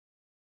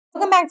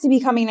Welcome back to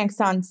Becoming Next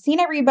on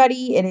Scene,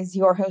 everybody. It is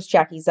your host,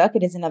 Jackie Zook.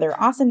 It is another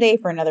awesome day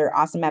for another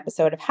awesome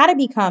episode of how to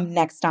become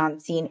next on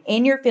scene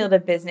in your field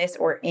of business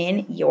or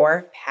in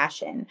your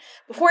passion.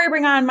 Before I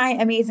bring on my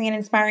amazing and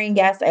inspiring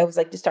guest, I always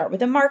like to start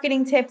with a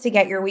marketing tip to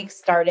get your week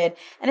started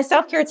and a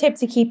self-care tip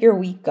to keep your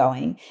week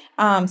going.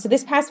 So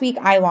this past week,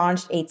 I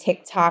launched a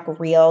TikTok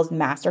Reels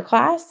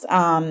masterclass,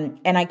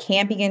 and I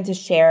can't begin to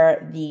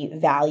share the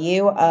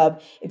value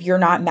of if you're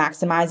not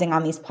maximizing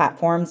on these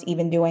platforms,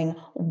 even doing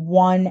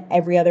one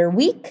every other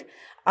week,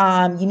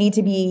 you need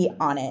to be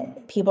on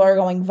it. People are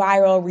going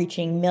viral,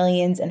 reaching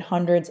millions and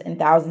hundreds and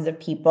thousands of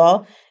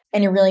people,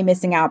 and you're really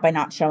missing out by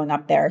not showing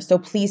up there. So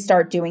please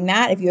start doing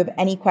that. If you have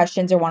any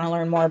questions or want to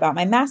learn more about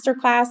my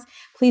masterclass,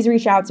 please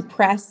reach out to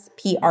Press at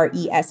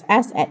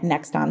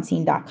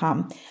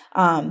nextonscene.com.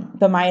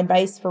 But my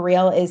advice for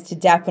real is to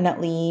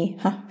definitely,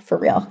 for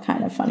real,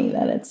 kind of funny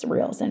that it's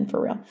reels and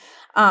for real.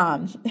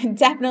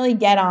 Definitely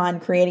get on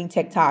creating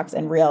TikToks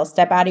and reels.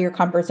 Step out of your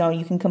comfort zone.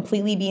 You can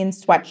completely be in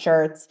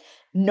sweatshirts,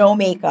 no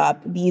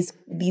makeup. These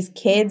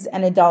kids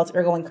and adults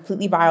are going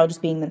completely viral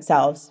just being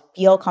themselves.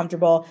 Feel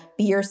comfortable,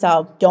 be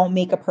yourself. Don't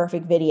make a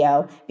perfect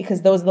video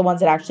because those are the ones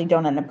that actually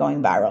don't end up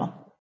going viral.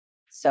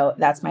 So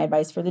that's my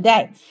advice for the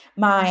day.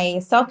 My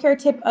self-care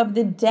tip of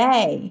the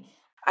day.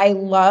 I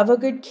love a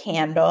good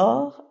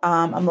candle.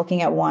 I'm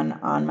looking at one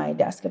on my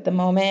desk at the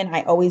moment.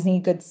 I always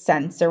need good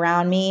scents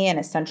around me and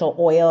essential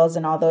oils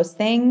and all those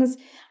things.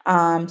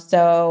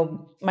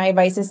 So my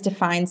advice is to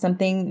find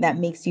something that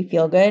makes you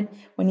feel good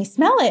when you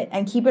smell it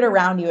and keep it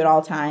around you at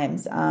all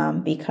times,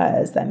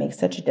 because that makes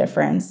such a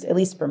difference, at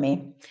least for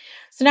me.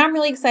 So now I'm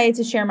really excited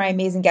to share my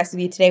amazing guest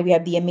with you today. We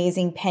have the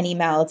amazing Penny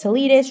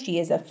Malatilidis. She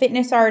is a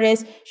fitness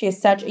artist. She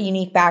has such a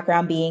unique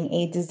background being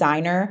a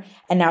designer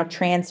and now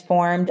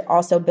transformed,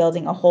 also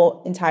building a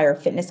whole entire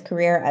fitness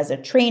career as a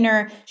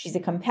trainer. She's a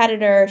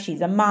competitor.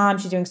 She's a mom.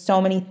 She's doing so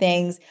many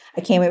things.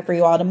 I can't wait for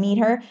you all to meet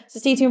her.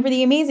 So stay tuned for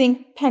the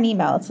amazing Penny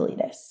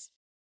Malatilidis.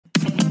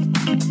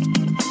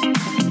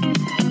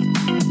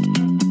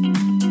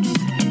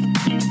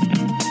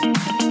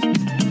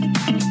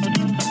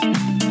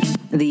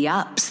 The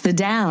ups, the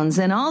downs,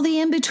 and all the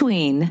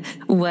in-between.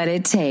 What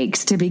it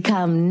takes to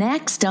become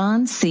next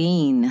on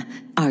scene.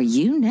 Are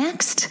you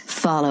next?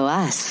 Follow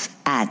us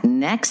at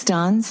Next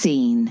on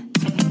Scene.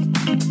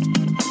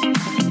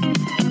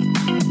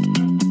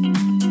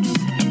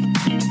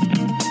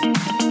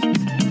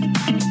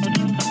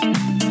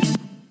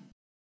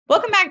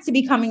 Welcome back to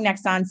Becoming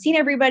Next on Scene,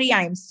 everybody.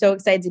 I am so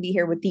excited to be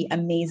here with the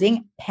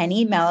amazing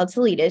Penny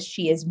Malatilidis.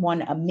 She is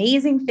one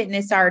amazing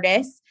fitness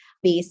artist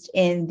based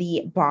in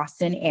the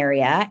Boston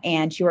area,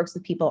 and she works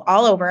with people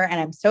all over, and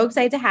I'm so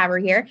excited to have her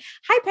here.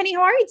 Hi, Penny.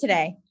 How are you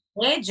today?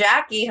 Hey,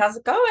 Jackie. How's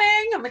it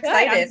going? I'm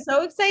excited. Good. I'm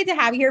so excited to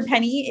have you here.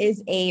 Penny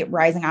is a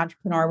rising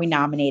entrepreneur we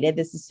nominated.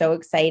 This is so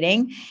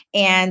exciting.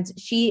 And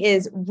she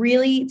is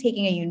really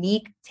taking a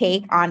unique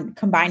take on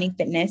combining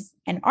fitness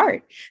and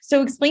art.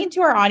 So explain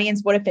to our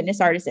audience what a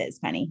fitness artist is,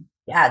 Penny.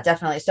 Yeah,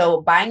 definitely.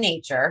 So by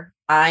nature,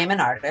 I'm an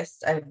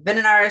artist. I've been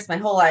an artist my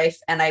whole life,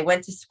 and I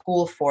went to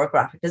school for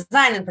graphic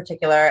design in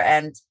particular.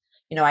 And,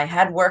 I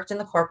had worked in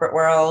the corporate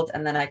world,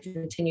 and then I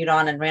continued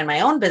on and ran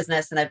my own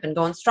business. And I've been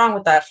going strong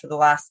with that for the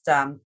last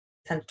 10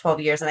 to 12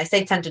 years. And I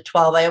say 10 to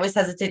 12. I always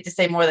hesitate to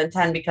say more than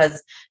 10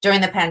 because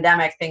during the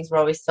pandemic, things were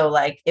always so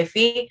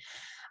iffy.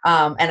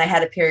 And I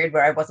had a period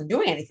where I wasn't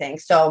doing anything.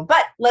 So,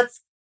 but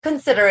let's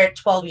consider it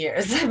 12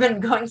 years. I've been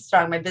going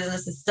strong. My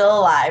business is still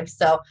alive.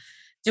 So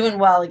doing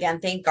well again.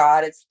 Thank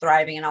God it's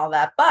thriving and all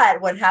that.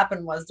 But what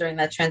happened was during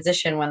that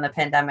transition when the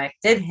pandemic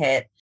did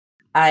hit,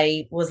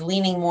 I was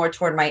leaning more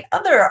toward my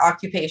other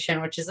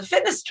occupation, which is a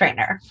fitness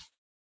trainer.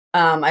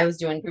 I was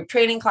doing group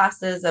training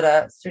classes at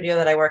a studio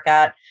that I work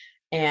at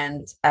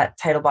and at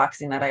Title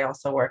Boxing that I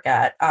also work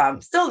at.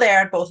 Still there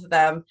at both of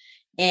them.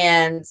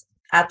 And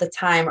at the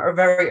time, or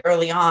very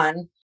early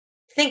on,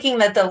 thinking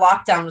that the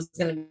lockdown was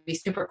going to be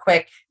super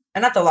quick.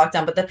 And not the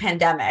lockdown, but the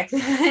pandemic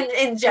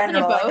in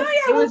general.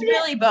 It was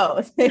really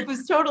both. It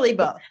was totally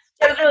both.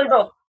 It was really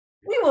both.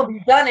 We will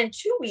be done in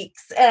 2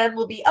 weeks and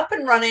we'll be up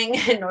and running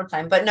in no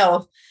time. But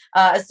no,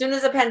 as soon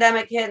as the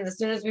pandemic hit and as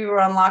soon as we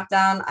were on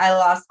lockdown, I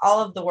lost all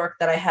of the work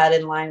that I had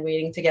in line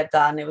waiting to get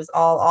done. It was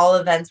all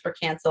events were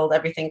canceled,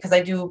 everything. Because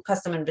I do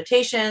custom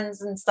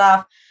invitations and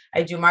stuff.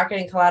 I do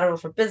marketing collateral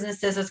for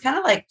businesses. It's kind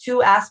of like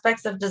two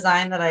aspects of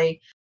design that I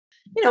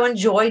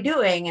enjoy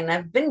doing and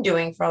I've been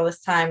doing for all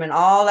this time, and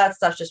all that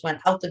stuff just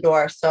went out the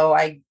door. So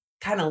I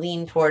kind of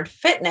leaned toward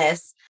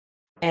fitness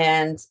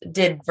and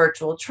did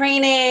virtual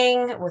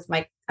training with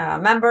my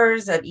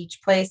members at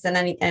each place.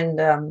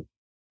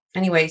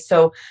 Anyway,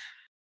 so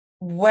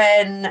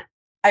when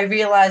I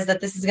realized that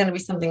this is going to be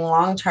something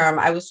long-term,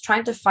 I was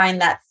trying to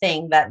find that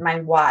thing, that my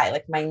why,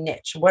 like my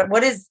niche.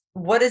 What is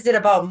it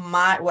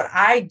about what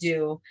I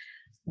do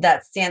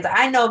that stands?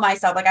 I know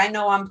myself, I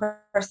know I'm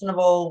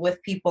personable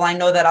with people. I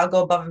know that I'll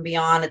go above and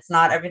beyond.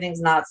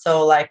 Everything's not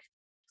so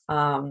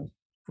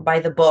by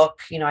the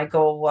book. I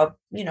go up,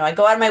 I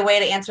go out of my way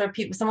to answer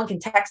people. Someone can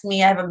text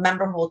me. I have a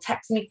member who will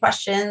text me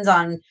questions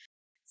on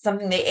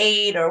something they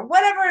ate or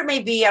whatever it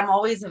may be, I'm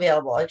always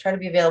available. I try to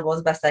be available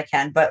as best I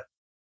can. But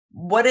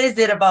what is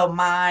it about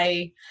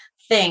my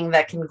thing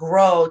that can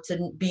grow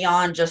to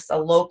beyond just a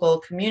local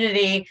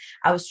community?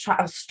 I was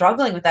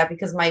struggling with that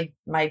because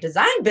my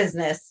design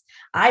business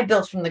I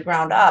built from the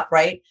ground up,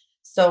 right?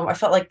 So I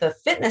felt like the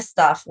fitness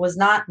stuff was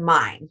not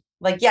mine.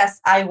 Like, yes,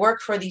 I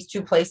work for these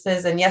two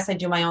places, and yes, I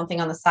do my own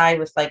thing on the side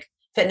with like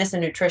fitness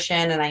and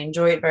nutrition, and I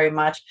enjoy it very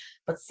much.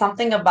 But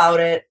something about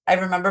it, I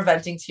remember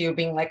venting to you,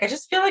 being like, I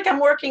just feel like I'm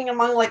working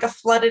among like a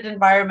flooded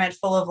environment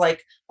full of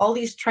like all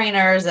these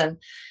trainers. And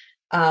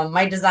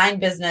my design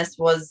business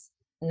was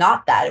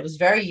not that. It was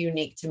very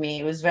unique to me.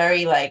 It was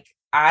very like,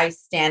 I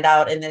stand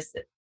out in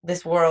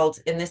this world,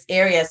 in this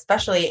area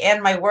especially,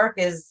 and my work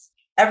is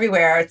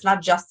everywhere. It's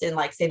not just in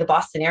like, say, the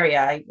Boston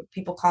area.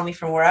 People call me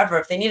from wherever.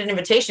 If they need an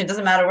invitation, it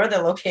doesn't matter where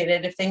they're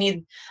located. If they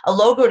need a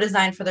logo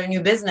design for their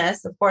new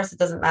business, of course, it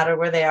doesn't matter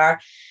where they are.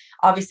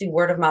 Obviously,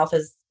 word of mouth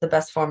is the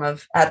best form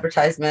of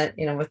advertisement,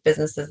 with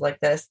businesses like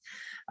this,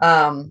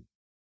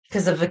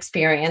 because of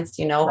experience.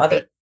 Right.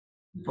 Other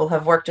people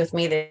have worked with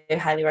me. They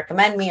highly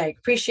recommend me. I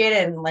appreciate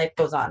it, and life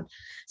goes on.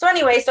 So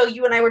anyway, so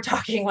you and I were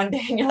talking one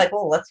day and you're like,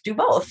 well, let's do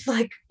both.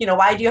 Like,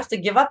 why do you have to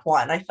give up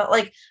one? I felt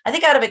like, I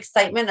think out of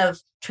excitement of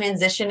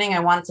transitioning, I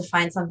wanted to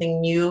find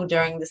something new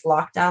during this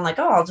lockdown. Like,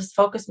 I'll just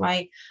focus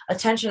my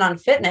attention on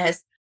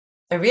fitness.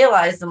 I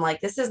realized I'm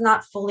like, this is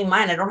not fully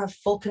mine. I don't have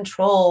full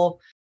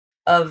control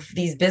of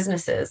these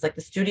businesses. Like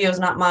the studio is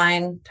not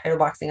mine. Title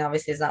Boxing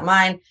obviously is not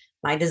mine.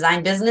 My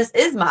design business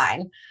is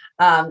mine.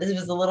 This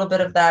was a little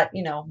bit of that,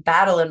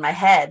 battle in my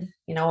head,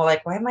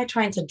 like, why am I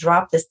trying to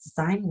drop this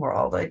design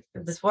world? Like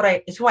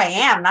it's who I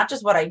am, not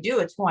just what I do,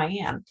 it's who I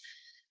am.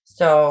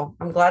 So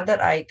I'm glad that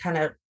I kind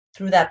of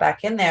threw that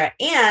back in there.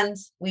 And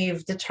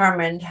we've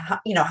determined how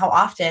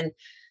often,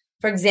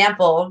 for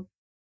example,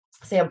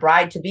 say a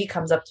bride to be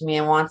comes up to me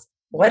and wants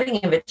wedding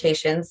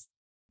invitations.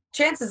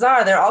 Chances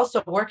are they're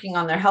also working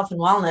on their health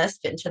and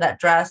wellness, fit into that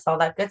dress, all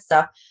that good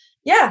stuff.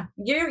 Yeah,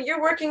 I'm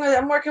working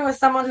with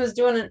someone who's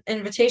doing an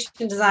invitation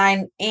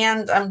design,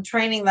 and I'm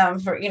training them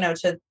for,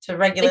 to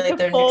regulate like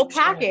their full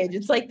nutrition. package.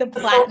 It's like the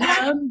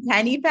platinum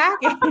penny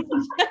package.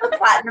 The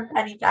platinum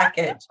penny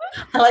package.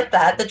 I like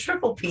that. The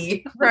triple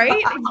P.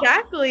 Right?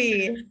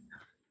 Exactly.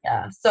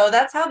 Yeah. So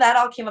that's how that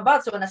all came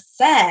about. So in a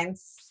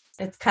sense,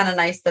 it's kind of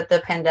nice that the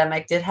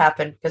pandemic did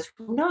happen, because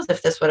who knows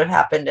if this would have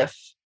happened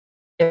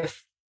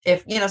if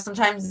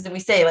sometimes we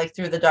say like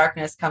through the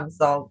darkness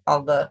comes all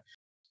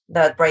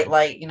that bright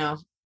light,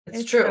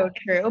 it's true. So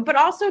true. But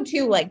also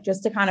too, like,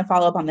 just to kind of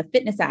follow up on the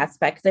fitness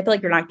aspect, because I feel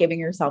like you're not giving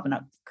yourself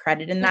enough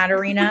credit in that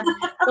arena.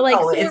 But like,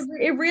 so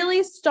it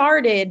really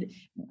started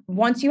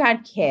once you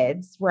had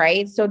kids,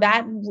 right? So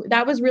that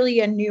was really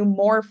a new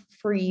morph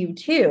for you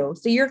too.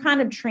 So you're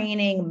kind of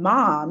training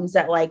moms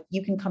that like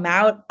you can come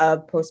out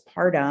of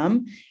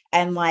postpartum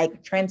and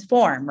like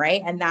transform,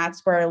 right? And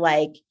that's where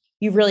like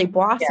you've really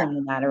blossomed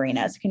in that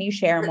arena. So can you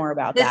share more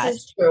about that? This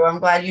is true. I'm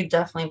glad you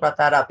definitely brought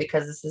that up,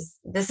 because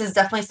this is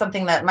definitely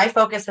something that my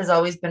focus has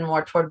always been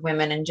more toward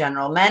women in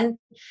general. Men,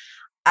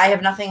 I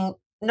have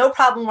no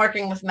problem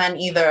working with men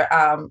either.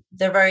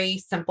 They're very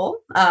simple.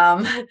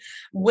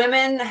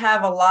 Women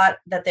have a lot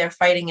that they're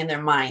fighting in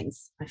their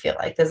minds. I feel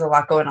like there's a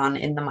lot going on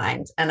in the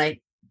mind. And I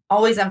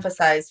always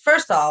emphasize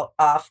first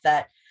off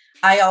that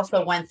I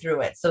also went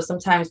through it. So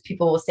sometimes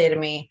people will say to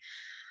me,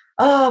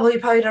 oh, well, you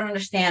probably don't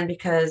understand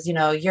because,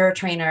 you're a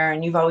trainer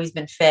and you've always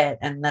been fit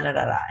and da, da,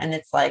 da, da. And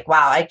it's like,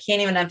 wow, I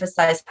can't even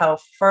emphasize how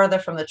further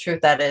from the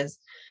truth that is.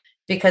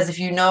 Because if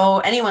you know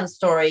anyone's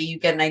story, you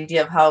get an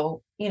idea of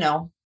how,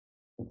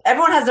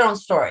 everyone has their own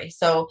story.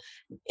 So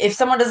if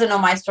someone doesn't know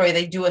my story,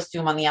 they do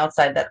assume on the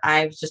outside that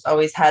I've just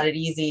always had it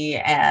easy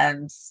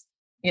and,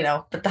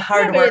 but the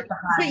hard work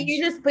behind.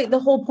 But the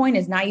whole point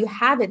is now you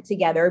have it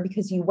together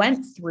because you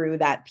went through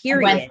that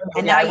period.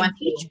 And now you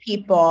teach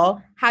people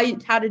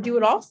how to do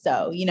it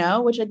also,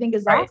 which I think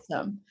is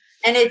awesome.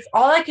 And it's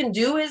all I can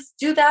do is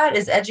do that,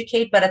 is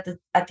educate. But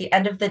at the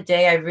end of the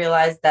day, I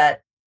realized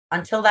that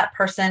until that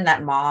person,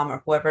 that mom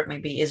or whoever it may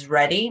be, is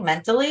ready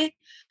mentally,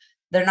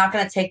 they're not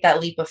going to take that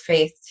leap of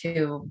faith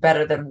to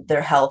better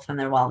their health and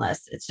their wellness.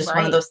 It's just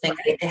one of those things.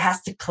 It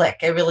has to click.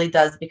 It really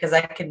does, because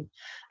I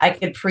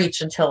could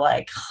preach until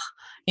like,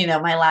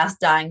 my last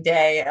dying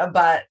day,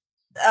 but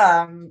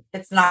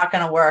it's not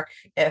going to work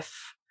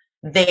if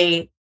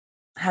they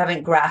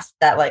haven't grasped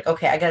that, like,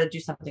 okay, I got to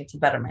do something to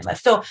better my life.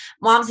 So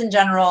moms in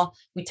general,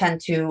 we tend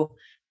to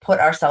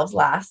put ourselves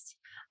last.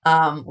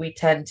 We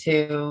tend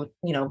to,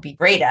 be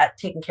great at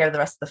taking care of the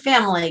rest of the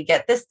family,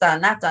 get this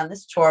done, that done,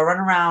 this chore, run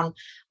around,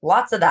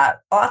 lots of that,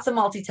 lots of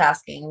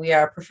multitasking. We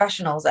are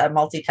professionals at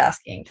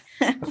multitasking.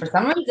 But for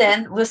some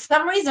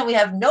reason, we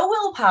have no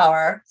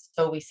willpower,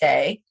 so we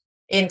say,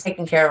 in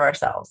taking care of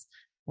ourselves.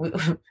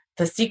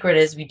 The secret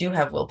is we do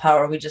have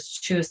willpower. We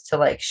just choose to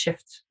like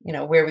shift,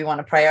 where we want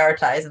to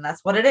prioritize. And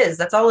that's what it is.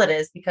 That's all it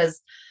is, because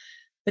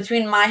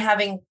between my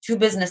having two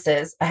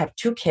businesses, I have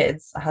two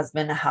kids, a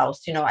husband, a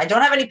house, I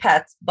don't have any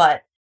pets,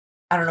 but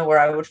I don't know where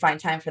I would find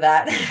time for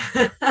that.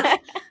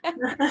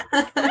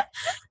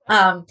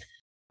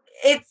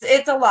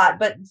 it's a lot,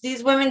 but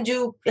these women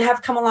do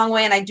have come a long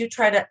way. And I do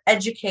try to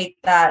educate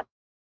that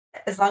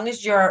as long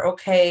as you're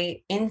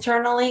okay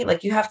internally,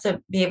 like you have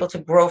to be able to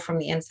grow from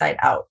the inside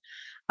out.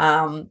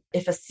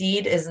 If a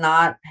seed is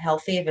not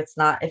healthy, if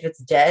it's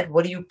dead,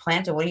 what are you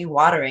planting? What are you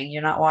watering?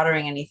 You're not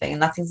watering anything and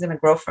nothing's going to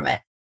grow from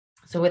it.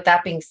 So with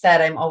that being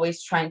said, I'm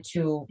always trying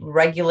to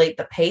regulate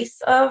the pace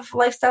of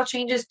lifestyle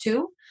changes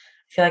too.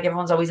 I feel like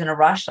everyone's always in a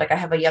rush. Like I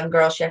have a young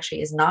girl, she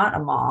actually is not a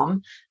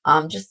mom.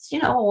 Just,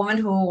 a woman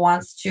who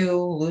wants to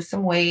lose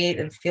some weight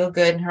and feel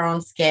good in her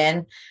own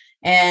skin.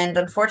 And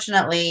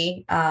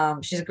unfortunately,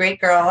 she's a great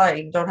girl.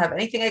 I don't have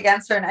anything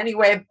against her in any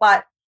way,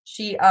 but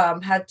she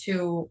had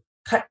to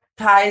cut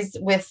ties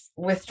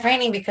with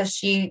training because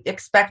she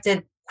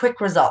expected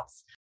quick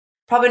results.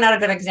 Probably not a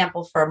good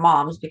example for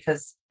moms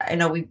because I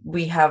know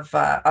we have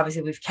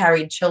obviously we've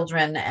carried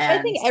children, and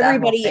I think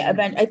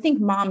I think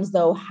moms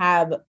though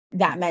have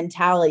that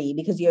mentality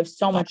because you have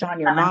so much on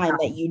your mind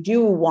that you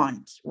do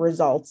want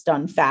results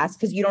done fast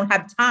because you don't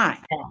have time,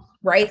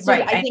 right? So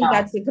I think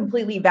that's a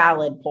completely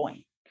valid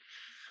point.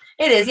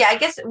 It is. Yeah. I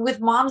guess with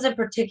moms in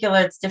particular,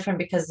 it's different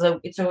because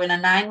so in a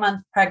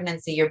 9-month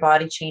pregnancy, your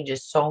body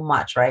changes so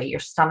much, right? Your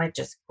stomach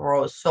just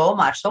grows so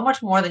much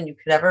more than you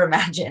could ever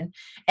imagine.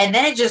 And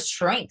then it just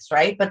shrinks,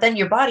 right? But then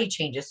your body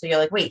changes. So you're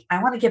like, wait,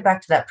 I want to get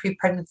back to that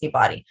pre-pregnancy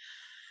body,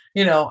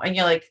 and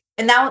you're like,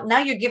 and now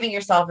you're giving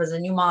yourself as a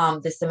new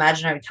mom, this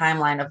imaginary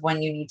timeline of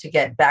when you need to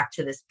get back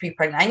to this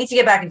pre-pregnant. I need to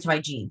get back into my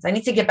jeans. I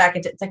need to get back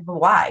into, it's like, but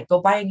why? Go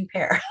buy a new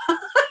pair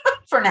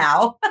for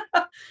now.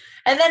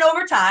 And then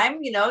over time,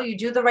 you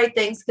do the right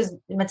things because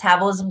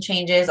metabolism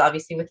changes.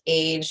 Obviously, with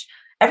age,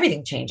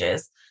 everything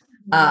changes.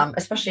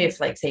 Especially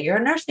if, like, say, you're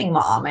a nursing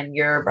mom and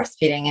you're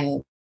breastfeeding,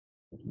 and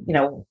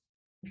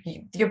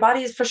your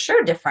body is for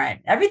sure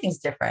different. Everything's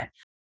different.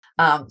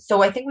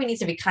 So I think we need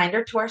to be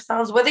kinder to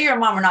ourselves, whether you're a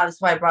mom or not.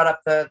 That's why I brought up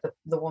the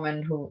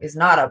woman who is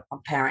not a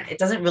parent. It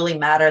doesn't really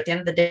matter. At the end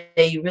of the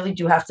day, you really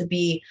do have to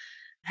be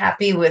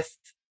happy with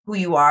who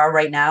you are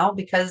right now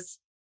because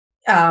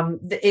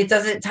it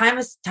doesn't,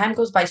 time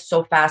goes by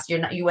so fast.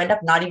 You end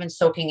up not even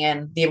soaking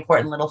in the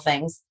important little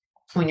things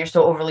when you're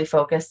so overly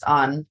focused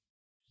on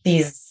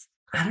these,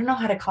 I don't know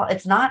how to call it.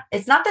 It's not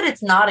that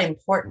it's not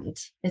important.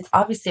 It's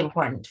obviously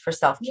important for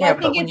self-care. I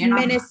think it's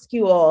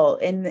minuscule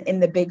in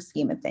the big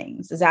scheme of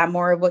things. Is that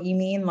more of what you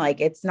mean? Like,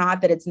 it's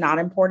not that it's not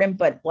important,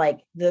 but like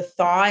the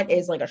thought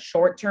is like a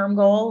short-term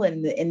goal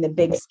in the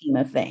big scheme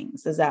of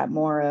things. Is that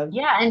more of?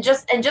 Yeah. And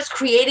just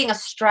creating a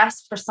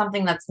stress for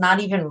something that's not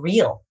even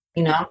real,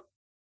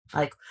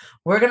 Like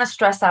we're going to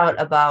stress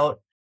out about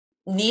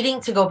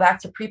needing to go back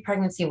to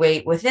pre-pregnancy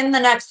weight within the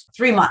next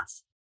 3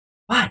 months.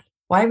 Why?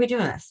 Why are we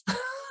doing this?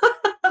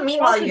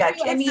 Meanwhile, you got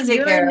kids to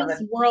take care of.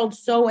 This world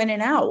so in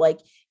and out. Like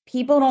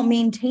people don't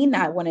maintain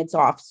that when it's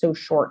off so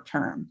short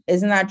term.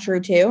 Isn't that true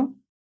too?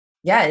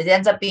 Yeah, it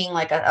ends up being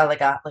like a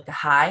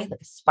high,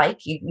 like a spike.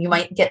 You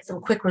might get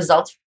some quick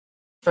results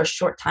for a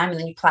short time, and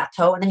then you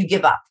plateau, and then you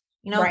give up.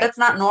 That's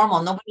not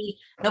normal.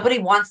 Nobody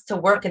wants to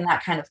work in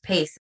that kind of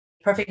pace.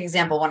 Perfect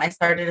example, when I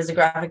started as a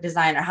graphic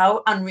designer,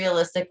 how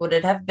unrealistic would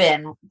it have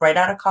been right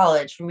out of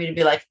college for me to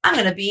be like, I'm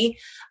going to be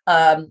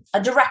a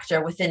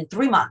director within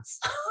 3 months?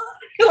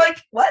 You're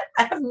like, what?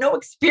 I have no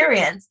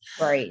experience.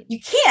 Right. You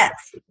can't.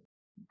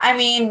 I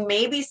mean,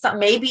 maybe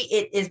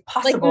it is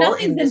possible. Like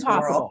nothing's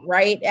impossible,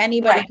 right?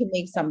 Anybody can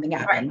make something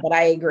happen, but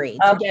I agree.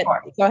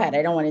 Go ahead.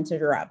 I don't want to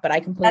interrupt, but I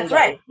completely. That's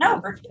right.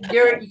 No,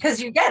 because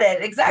you get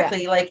it.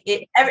 Exactly. Yeah. Like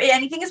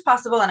anything is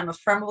possible. And I'm a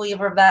firm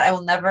believer of that. I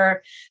will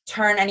never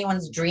turn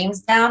anyone's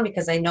dreams down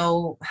because I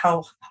know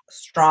how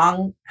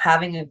strong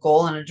having a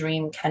goal and a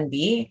dream can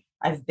be.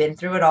 I've been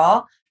through it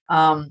all.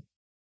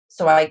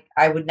 So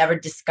I would never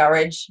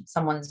discourage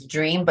someone's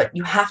dream, but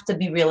you have to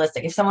be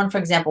realistic. If someone, for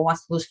example,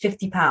 wants to lose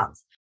 50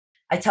 pounds,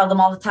 I tell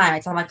them all the time, I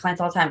tell my clients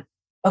all the time,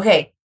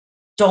 okay,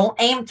 don't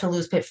aim to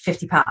lose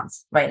 50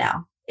 pounds right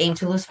now. Aim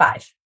to lose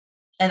 5.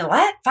 And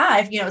what?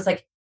 5? It's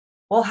like,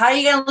 well, how are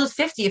you going to lose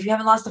 50 if you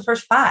haven't lost the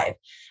first 5?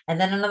 And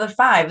then another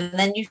 5. And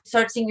then you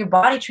start seeing your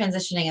body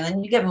transitioning and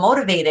then you get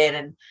motivated.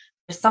 And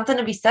there's something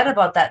to be said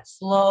about that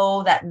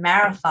that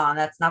marathon.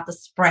 That's not the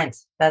sprint.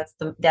 That's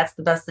the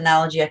best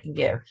analogy I can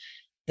give.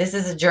 This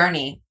is a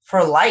journey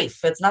for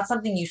life. It's not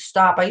something you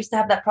stop. I used to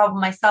have that problem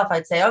myself.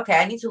 I'd say, okay,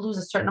 I need to lose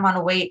a certain amount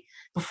of weight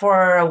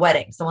before a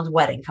wedding, someone's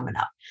wedding coming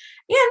up.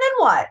 Yeah, and then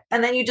what?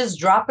 And then you just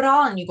drop it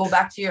all and you go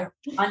back to your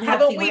unhealthy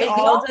Haven't we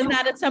all done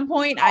that at some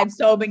point? I've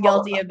so been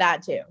guilty of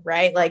that too,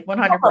 right? Like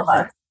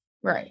 100%.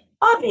 Right.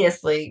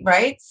 Obviously,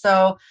 right?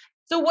 So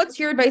what's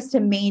your advice to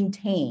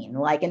maintain,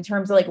 like in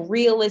terms of like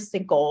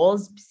realistic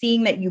goals,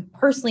 seeing that you've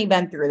personally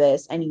been through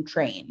this and you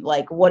train?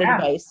 Like what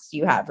advice do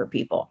you have for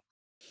people?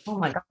 Oh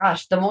my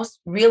gosh, the most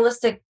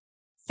realistic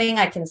thing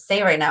I can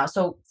say right now.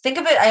 So think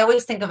of it, I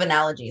always think of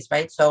analogies,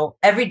 right? So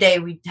every day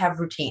we have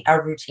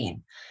our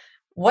routine.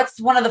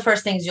 What's one of the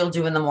first things you'll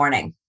do in the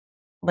morning?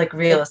 Like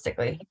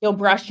realistically. You'll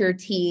brush your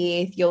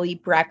teeth, you'll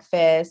eat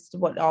breakfast,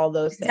 all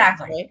those things.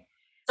 Exactly. Right?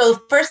 So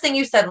first thing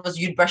you said was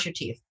you'd brush your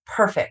teeth.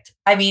 Perfect.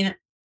 I mean,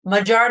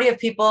 majority of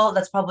people,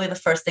 that's probably the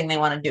first thing they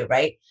want to do,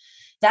 right?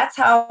 That's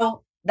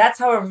how that's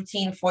how a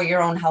routine for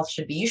your own health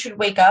should be. You should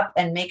wake up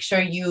and make sure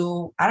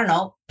you, I don't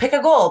know, pick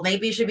a goal.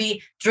 Maybe it should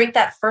be drink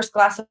that first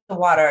glass of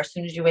water as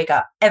soon as you wake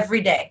up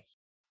every day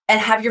and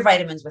have your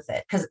vitamins with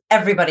it, because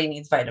everybody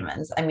needs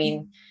vitamins. I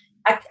mean,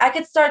 I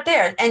could start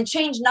there and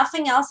change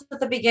nothing else at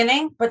the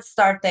beginning, but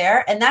start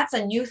there. And that's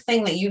a new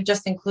thing that you've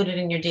just included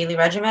in your daily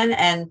regimen.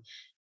 And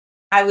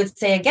I would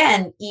say,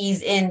 again,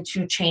 ease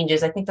into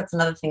changes. I think that's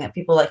another thing that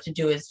people like to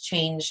do is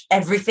change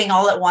everything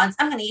all at once.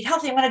 I'm going to eat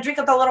healthy. I'm going to drink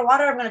up a lot of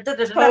water. I'm going to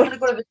I'm going to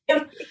go to the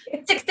gym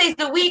 6 days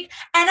a week,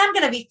 and I'm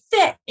going to be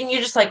fit. And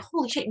you're just like,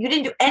 holy shit, you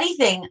didn't do any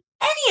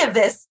of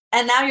this.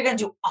 And now you're going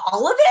to do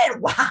all of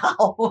it.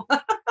 Wow.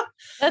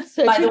 That's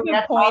such a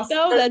good point,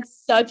 though.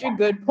 That's such a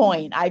good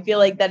point. I feel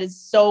like that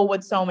is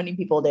what so many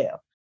people do.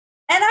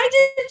 And I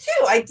did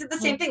too. I did the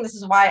same thing. This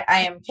is why I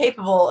am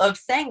capable of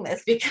saying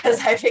this, because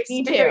I've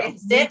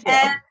experienced it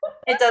and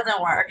it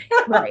doesn't work.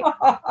 Right.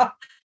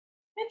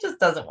 It just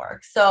doesn't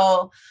work.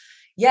 So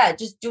yeah,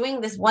 just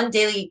doing this one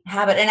daily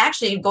habit, and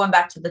actually going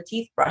back to the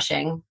teeth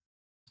brushing,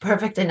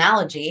 perfect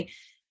analogy.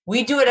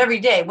 We do it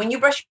every day. When you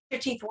brush your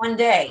teeth one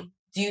day,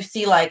 do you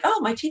see like, oh,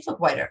 my teeth look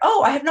whiter.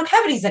 Oh, I have no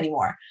cavities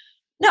anymore.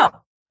 No,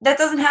 that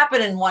doesn't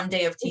happen in one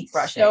day of teeth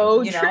brushing.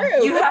 So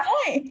true. You have,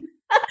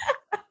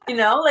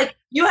 like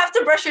you have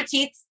to brush your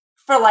teeth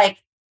for like,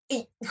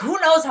 who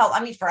knows how,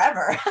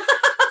 forever.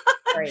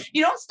 Right.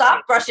 You don't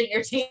stop brushing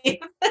your teeth.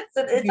 It's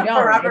a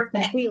forever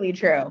thing. Completely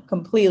true.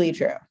 Completely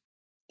true.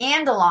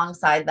 And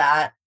alongside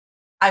that,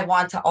 I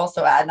want to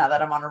also add, now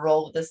that I'm on a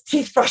roll with this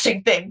teeth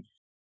brushing thing,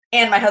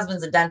 and my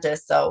husband's a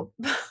dentist, so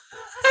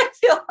I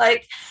feel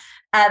like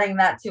adding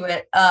that to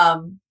it.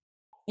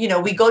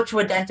 We go to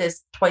a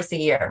dentist twice a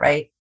year,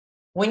 right?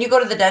 When you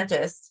go to the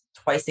dentist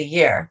twice a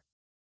year,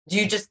 do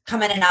you just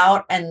come in and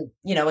out and,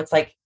 it's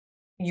like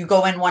you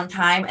go in one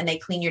time and they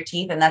clean your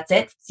teeth and that's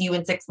it? See you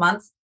in 6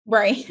 months?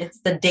 Right.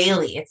 It's the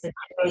daily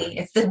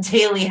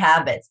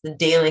habits.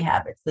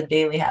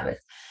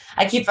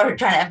 I keep trying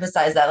to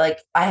emphasize that. Like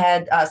I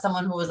had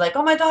someone who was like,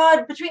 oh my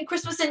God, between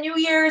Christmas and New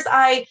Year's,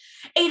 I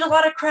ate a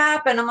lot of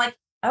crap. And I'm like,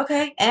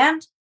 okay.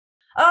 And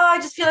I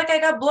just feel like I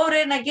got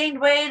bloated and I gained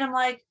weight. And I'm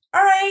like,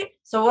 all right.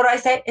 So what do I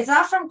say? It's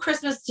not from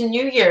Christmas to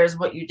New Year's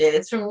what you did.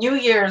 It's from New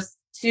Year's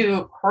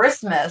to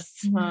Christmas.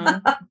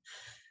 Mm-hmm.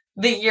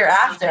 The year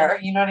after,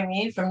 you know what I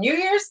mean? From New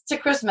Year's to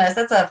Christmas,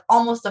 that's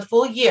almost a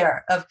full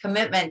year of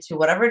commitment to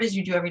whatever it is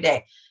you do every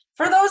day.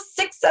 For those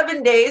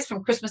 6-7 days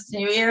from Christmas to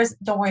New Year's,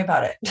 don't worry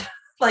about it.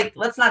 Like,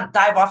 let's not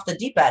dive off the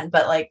deep end,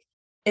 but like,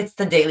 it's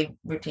the daily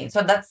routine.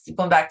 So that's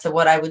going back to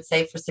what I would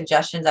say for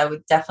suggestions. I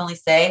would definitely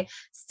say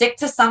stick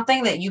to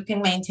something that you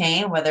can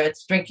maintain, whether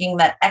it's drinking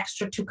that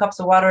extra 2 cups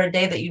of water a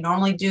day that you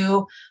normally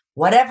do,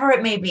 whatever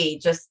it may be,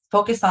 just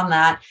focus on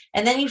that.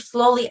 And then you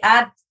slowly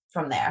add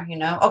from there,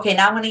 okay,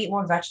 now I'm going to eat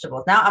more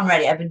vegetables. Now I'm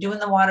ready. I've been doing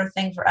the water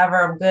thing forever.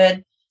 I'm good.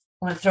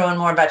 I'm going to throw in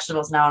more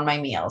vegetables now in my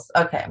meals.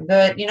 Okay, I'm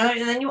good.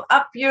 And then you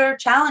up your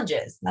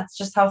challenges. That's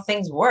just how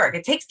things work.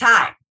 It takes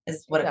time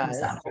is what it comes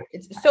down to.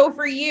 So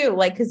for you,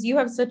 like, cause you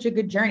have such a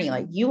good journey,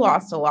 like you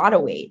lost a lot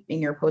of weight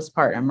in your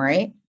postpartum,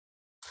 right?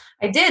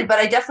 I did, but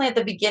I definitely at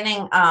the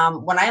beginning,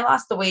 when I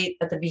lost the weight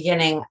at the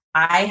beginning,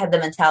 I had the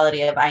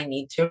mentality of I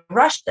need to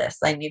rush this.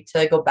 I need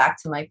to go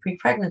back to my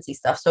pre-pregnancy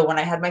stuff. So when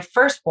I had my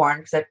firstborn,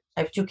 because I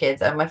have 2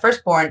 kids, my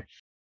firstborn,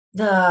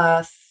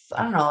 6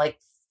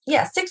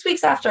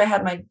 weeks after I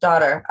had my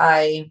daughter,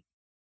 I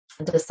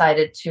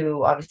decided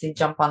to obviously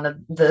jump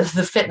on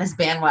the fitness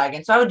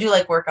bandwagon. So I would do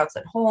like workouts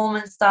at home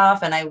and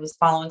stuff. And I was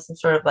following some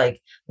sort of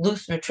like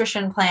loose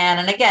nutrition plan.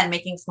 And again,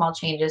 making small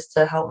changes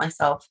to help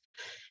myself.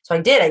 So I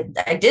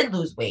did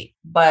lose weight,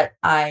 but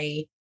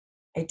I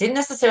didn't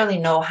necessarily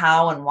know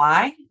how and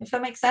why, if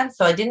that makes sense.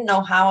 So I didn't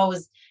know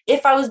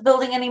if I was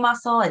building any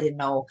muscle. I didn't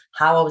know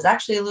how I was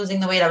actually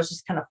losing the weight. I was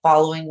just kind of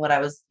following what I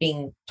was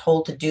being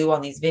told to do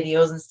on these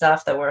videos and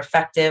stuff that were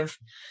effective.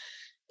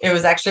 It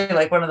was actually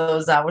like one of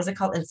those, what is it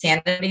called?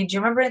 Insanity. Do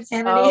you remember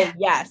Insanity? Oh,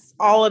 yes.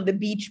 All of the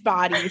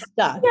Beachbody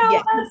stuff.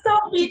 Yeah. So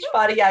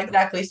Beachbody. Yeah,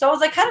 exactly. So I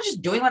was like kind of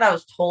just doing what I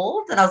was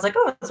told. And I was like,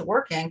 oh, it's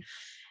working.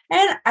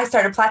 And I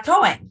started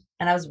plateauing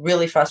and I was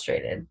really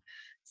frustrated.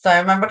 So I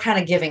remember kind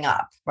of giving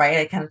up, right?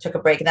 I kind of took a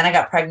break. And then I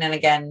got pregnant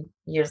again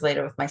years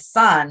later with my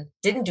son.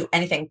 Didn't do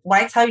anything.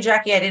 When I tell you,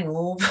 Jackie, I didn't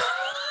move.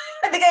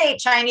 I think I ate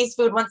Chinese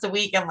food once a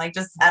week and like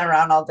just sat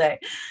around all day.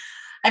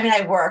 I mean,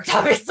 I worked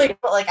obviously,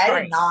 but like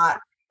I did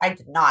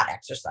not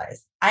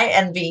exercise. I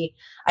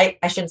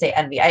shouldn't say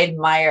envy. I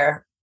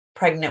admire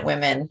pregnant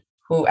women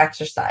who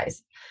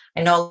exercise.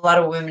 I know a lot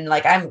of women,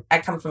 like I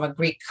come from a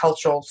Greek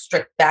cultural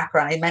strict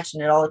background. I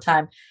mention it all the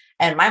time.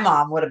 And my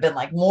mom would have been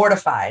like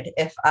mortified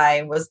if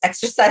I was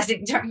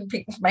exercising during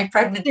my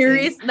pregnancy.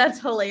 Serious?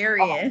 That's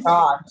hilarious. Oh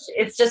God.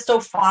 It's just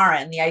so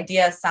foreign. The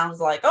idea sounds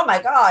like, oh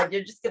my God,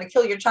 you're just going to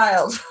kill your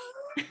child.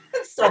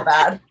 It's so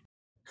bad.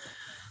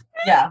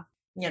 Yeah.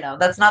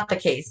 That's not the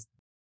case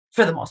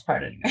for the most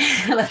part. Anyway.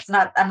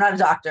 I'm not a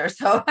doctor.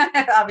 So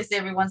obviously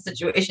everyone's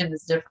situation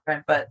is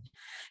different, but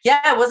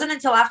yeah, it wasn't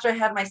until after I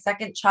had my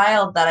second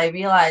child that I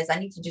realized I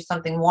need to do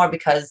something more,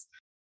 because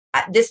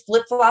this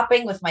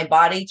flip-flopping with my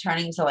body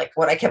turning to like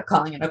what I kept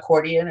calling an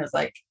accordion. It was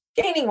like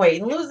gaining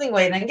weight and losing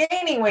weight and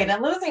gaining weight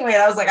and losing weight.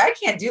 I was like, I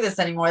can't do this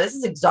anymore. This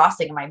is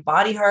exhausting. My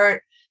body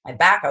hurt, my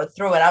back, I would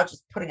throw it out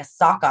just putting a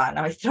sock on.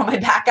 I would throw my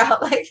back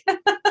out like,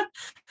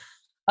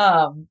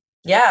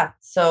 yeah.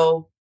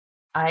 So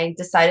I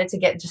decided to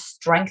get into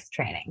strength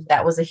training.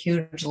 That was a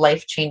huge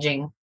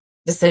life-changing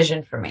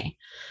decision for me.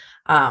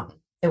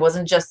 It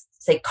wasn't just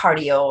say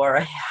cardio or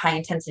a high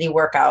intensity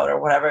workout or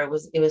whatever. It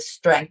was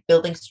strength,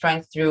 building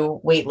strength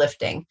through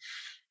weightlifting.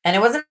 And it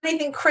wasn't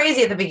anything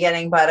crazy at the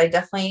beginning, but I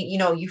definitely,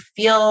 you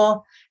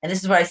feel, and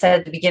this is what I said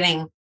at the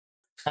beginning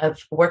of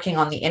working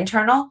on the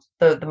internal,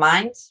 the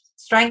mind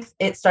strength,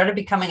 it started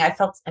becoming, I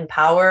felt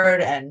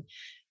empowered and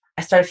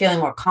I started feeling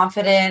more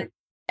confident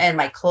and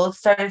my clothes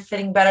started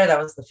fitting better. That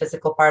was the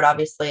physical part,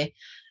 obviously.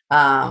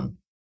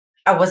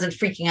 I wasn't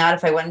freaking out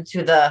if I went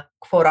into the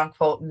quote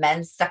unquote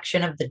men's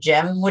section of the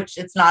gym, which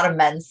it's not a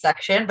men's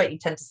section, but you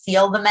tend to see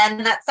all the men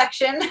in that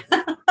section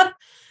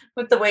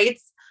with the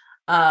weights.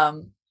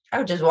 I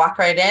would just walk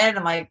right in.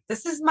 I'm like,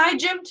 this is my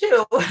gym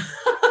too.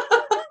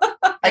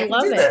 I can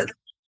love do it. this.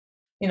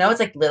 It's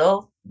like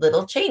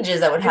little changes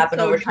that would happen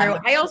over time.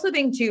 I also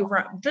think too,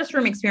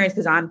 from experience,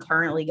 because I'm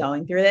currently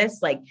going through this,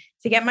 like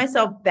to get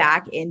myself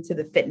back into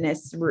the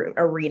fitness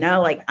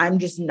arena, like I'm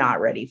just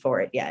not ready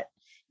for it yet.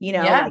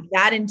 Like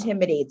that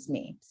intimidates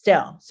me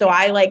still. So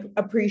I like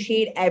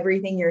appreciate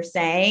everything you're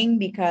saying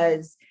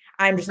because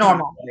I'm just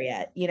not there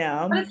yet,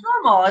 But it's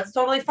normal. It's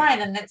totally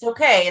fine. And it's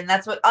okay. And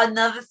that's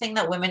another thing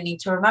that women need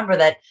to remember,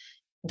 that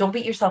don't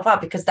beat yourself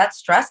up, because that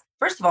stress,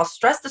 first of all,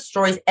 stress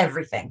destroys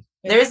everything.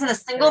 There isn't a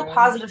single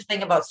positive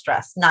thing about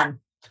stress. None.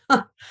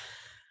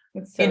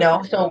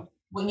 So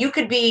when you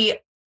could be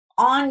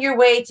on your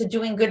way to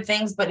doing good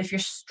things, but if you're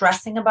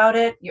stressing about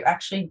it, you're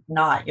actually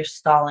not. You're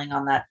stalling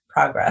on that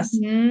progress.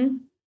 Mm-hmm.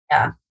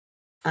 Yeah.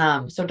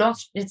 So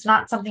it's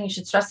not something you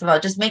should stress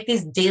about. Just make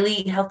these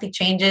daily healthy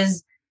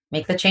changes,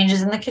 make the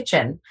changes in the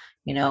kitchen,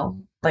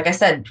 like I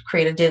said,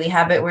 create a daily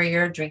habit where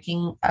you're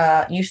drinking,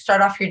 you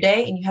start off your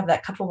day and you have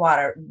that cup of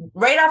water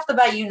right off the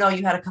bat, you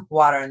had a cup of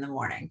water in the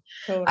morning.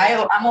 Totally.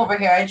 I'm over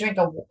here. I drink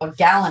a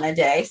gallon a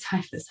day.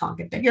 Sorry for this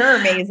honking thing. You're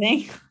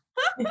amazing.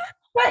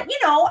 But,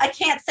 I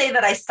can't say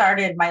that I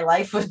started my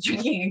life with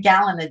drinking a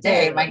gallon a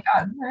day. My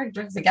God, Eric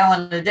drinks a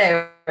gallon a day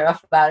right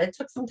off the bat. It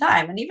took some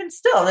time. And even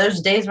still,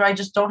 there's days where I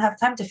just don't have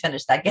time to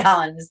finish that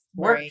gallon.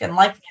 Work and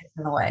life gets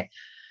in the way.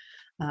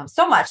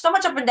 So much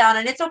up and down.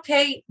 And it's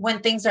okay when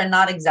things are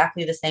not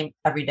exactly the same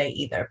every day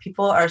either.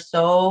 People are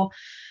so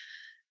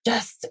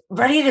just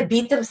ready to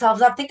beat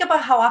themselves up. Think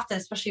about how often,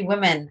 especially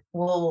women,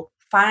 will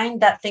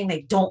find that thing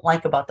they don't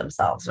like about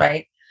themselves,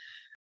 right?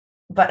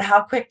 But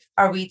how quick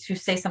are we to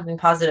say something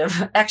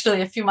positive? Actually,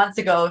 a few months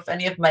ago, if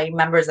any of my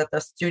members at the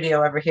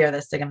studio ever hear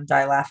this, they're going to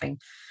die laughing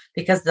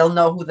because they'll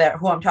know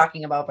who I'm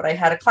talking about. But I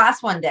had a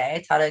class one day. I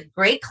taught a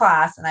great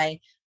class and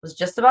I was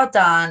just about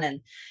done.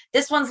 And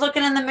this one's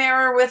looking in the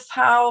mirror with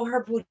how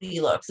her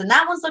booty looks. And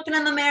that one's looking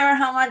in the mirror,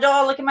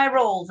 look at my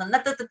rolls and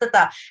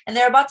And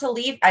they're about to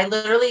leave. I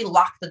literally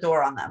locked the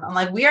door on them. I'm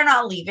like, we are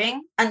not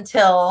leaving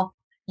until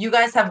you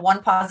guys have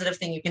one positive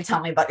thing you can tell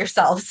me about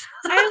yourselves.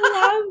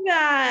 I love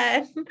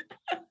that.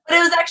 But it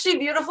was actually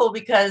beautiful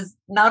because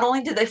not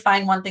only did they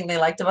find one thing they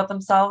liked about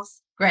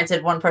themselves,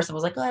 granted, one person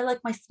was like, oh, I like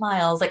my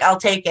smile. I was like, I'll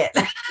take it.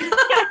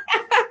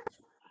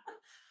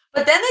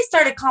 But then they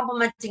started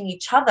complimenting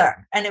each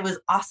other and it was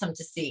awesome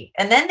to see.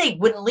 And then they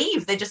wouldn't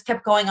leave. They just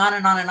kept going on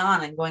and on and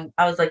on and going.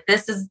 I was like,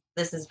 this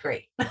is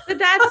great. But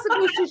that's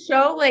supposed to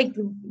show like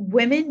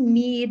women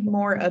need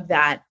more of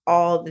that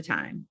all the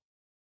time.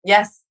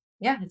 Yes.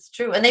 Yeah, it's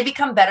true. And they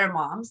become better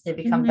moms. They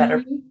become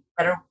better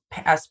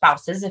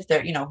spouses if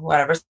they're,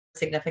 whatever,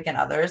 significant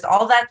others,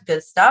 all that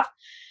good stuff.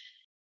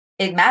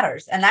 It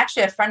matters. And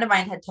actually a friend of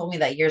mine had told me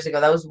that years ago.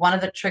 That was one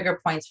of the trigger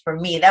points for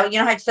me. That,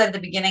 I said at the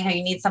beginning how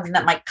you need something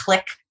that might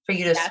click for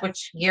you to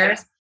switch gears.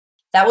 Yeah.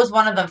 That was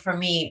one of them for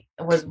me.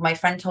 Was my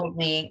friend told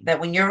me that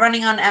when you're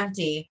running on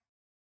empty,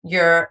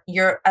 you're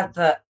at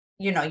the,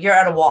 you're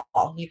at a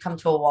wall. You come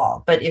to a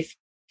wall. But if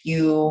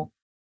you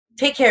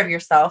take care of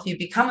yourself, you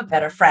become a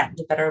better friend,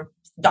 a better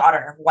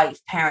daughter, wife,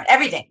 parent,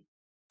 everything.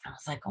 I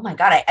was like, oh my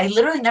God, I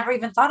literally never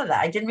even thought of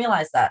that. I didn't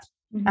realize that.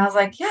 Mm-hmm. I was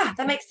like, yeah,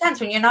 that makes sense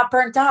when you're not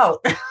burnt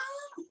out.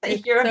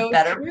 You're so a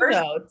better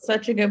person. Though. It's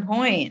such a good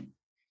point.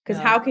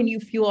 Because how can you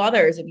fuel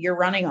others if you're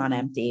running on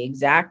empty?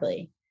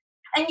 Exactly.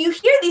 And you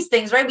hear these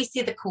things, right? We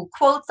see the cool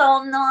quotes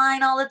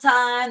online all the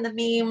time, the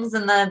memes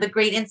and the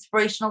great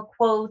inspirational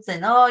quotes.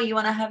 And, oh, you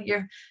want to have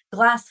your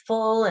glass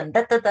full and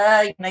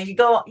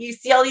you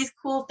see all these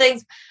cool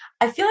things.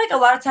 I feel like a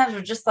lot of times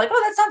we're just like,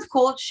 oh, that sounds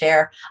cool.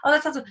 Share. Oh,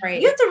 that sounds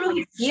great. You have to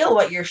really feel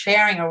what you're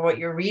sharing or what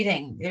you're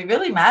reading. It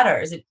really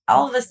matters.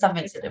 All of this stuff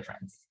makes a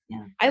difference.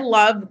 Yeah. I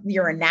love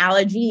your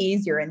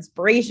analogies, your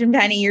inspiration,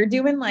 Penny. You're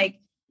doing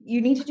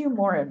you need to do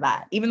more of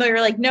that. Even though you're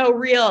like, no,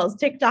 reels,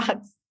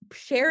 TikToks.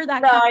 Share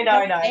that kind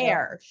of stuff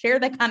there. Share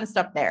that kind of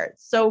stuff there.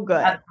 It's so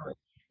good. Absolutely.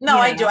 No,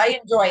 I do.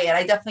 I enjoy it.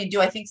 I definitely do.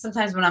 I think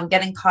sometimes when I'm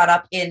getting caught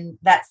up in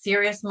that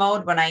serious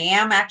mode, when I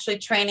am actually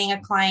training a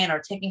client or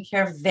taking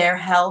care of their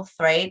health,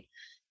 right?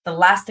 the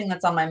last thing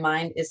that's on my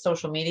mind is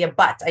social media,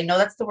 but I know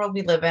that's the world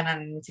we live in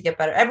and I need to get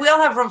better. And we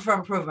all have room for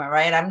improvement,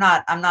 right? I'm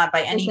not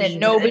by any means.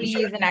 Nobody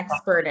is an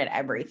expert at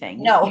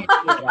everything. No, you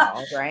can't do it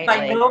all, right?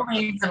 By no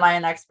means am I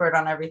an expert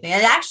on everything.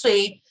 And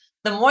actually,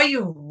 the more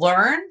you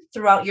learn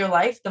throughout your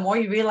life, the more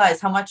you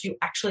realize how much you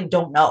actually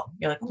don't know.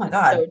 You're like, oh my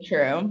God. So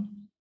true.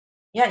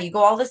 Yeah, you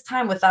go all this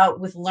time with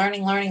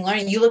learning.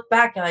 You look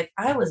back, you're like,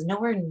 I was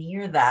nowhere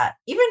near that.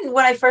 Even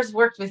when I first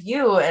worked with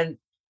you and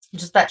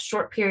just that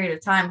short period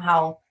of time,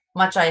 how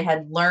much I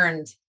had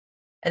learned.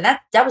 And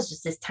that was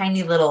just this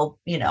tiny little,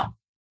 tiny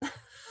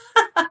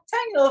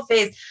little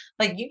phase.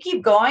 Like you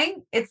keep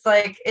going, it's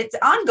like it's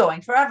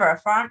ongoing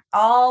forever,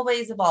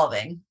 always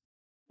evolving.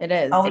 It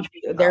is.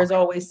 There's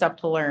always stuff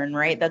to learn,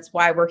 right? That's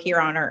why we're here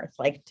on earth,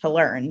 like to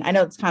learn. I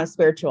know it's kind of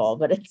spiritual,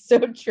 but it's so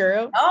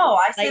true. Oh,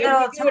 I say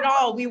that if we do it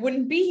all, we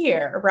wouldn't be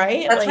here,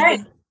 right? That's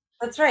right.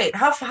 That's right.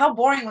 How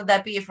boring would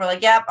that be if we're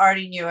like, yep,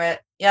 already knew it.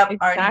 Yep,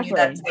 already knew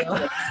that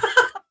too.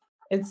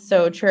 It's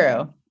so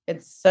true.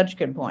 It's such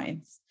good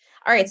points.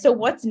 All right. So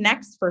what's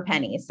next for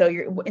Penny? So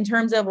you're in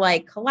terms of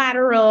like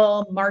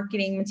collateral,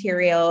 marketing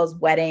materials,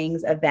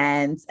 weddings,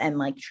 events, and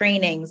like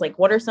trainings, like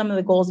what are some of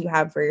the goals you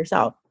have for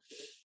yourself?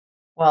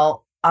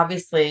 Well,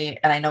 obviously,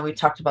 and I know we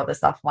talked about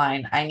this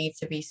offline, I need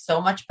to be so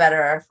much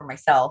better for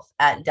myself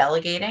at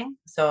delegating.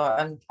 So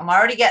I'm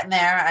already getting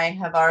there. I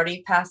have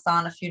already passed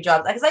on a few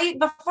jobs because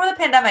before the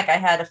pandemic, I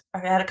had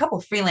a couple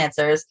of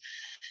freelancers.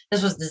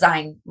 This was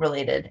design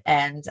related.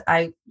 And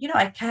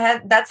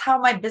that's how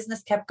my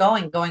business kept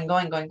going.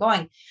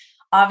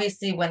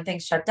 Obviously, when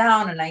things shut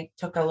down and I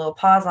took a little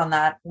pause on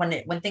that,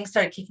 when things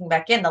started kicking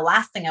back in, the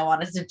last thing I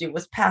wanted to do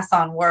was pass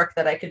on work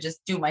that I could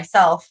just do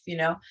myself,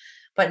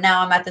 But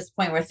now I'm at this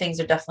point where things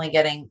are definitely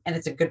getting, and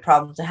it's a good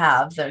problem to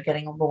have, they're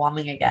getting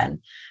overwhelming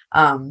again.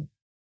 So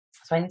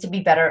I need to be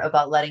better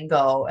about letting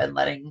go and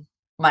letting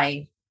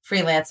my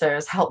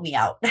freelancers help me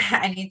out.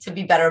 I need to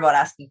be better about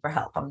asking for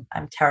help.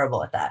 I'm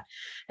terrible at that.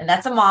 And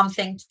that's a mom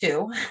thing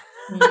too.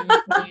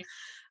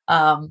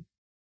 Mm-hmm.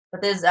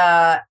 But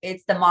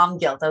it's the mom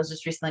guilt. I was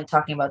just recently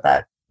talking about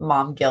that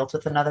mom guilt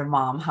with another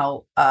mom,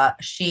 how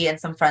she and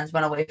some friends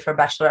went away for a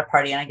bachelorette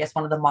party. And I guess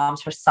one of the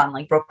moms, her son,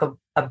 like broke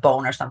a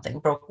bone or something,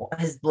 broke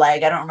his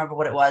leg. I don't remember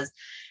what it was.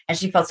 And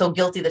she felt so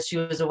guilty that she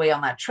was away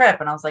on that trip.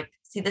 And I was like,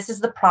 see, this is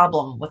the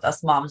problem with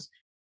us moms.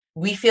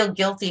 We feel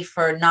guilty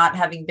for not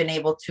having been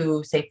able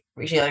to say,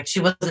 she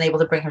wasn't able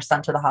to bring her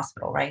son to the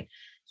hospital. Right.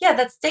 Yeah,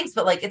 that stinks,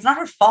 but like, it's not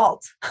her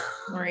fault.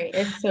 Right.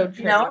 It's so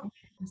true.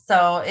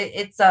 So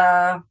it's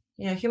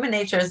human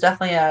nature is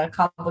definitely a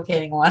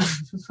complicating one.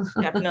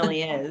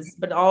 Definitely is,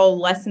 but all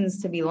lessons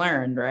to be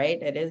learned,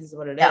 right? It is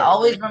what it is. Yeah,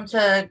 always room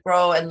to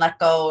grow and let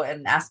go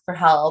and ask for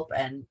help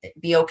and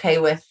be okay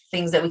with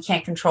things that we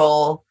can't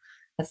control.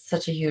 That's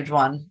such a huge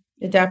one.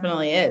 It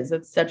definitely is.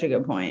 That's such a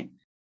good point.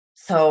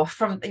 So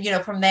from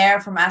there,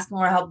 from asking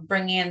more help,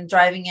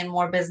 driving in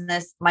more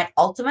business, my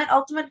ultimate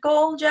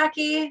goal,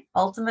 Jackie,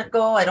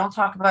 I don't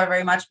talk about it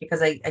very much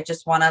because I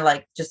just want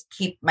to just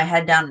keep my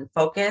head down and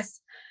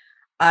focus.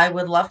 I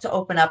would love to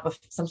open up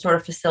some sort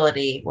of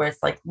facility where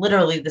it's like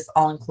literally this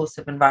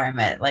all-inclusive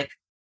environment. Like,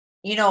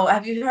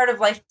 have you heard of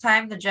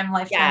Lifetime, the gym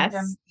Lifetime? Yes.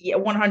 Gym? Yeah,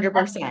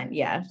 100%.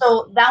 Yeah.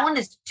 So that one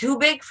is too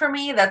big for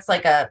me. That's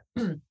like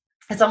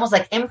it's almost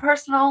like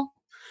impersonal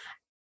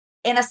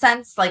in a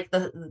sense. Like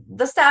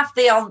the staff,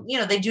 they all,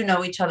 they do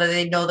know each other.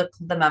 They know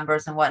the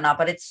members and whatnot,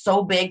 but it's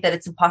so big that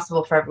it's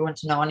impossible for everyone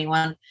to know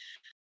anyone.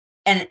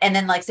 And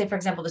then like, say, for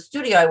example, the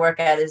studio I work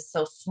at is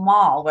so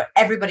small where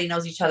everybody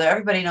knows each other.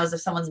 Everybody knows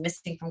if someone's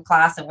missing from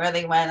class and where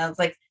they went. And it's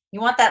like,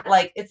 you want that,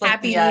 like, it's like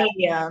happy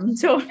medium.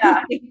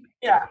 Totally.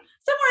 Yeah.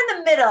 Somewhere in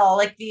the middle,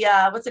 like the,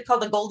 what's it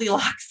called? The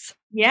Goldilocks.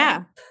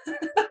 Yeah.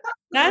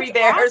 That's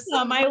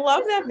awesome. I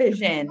love that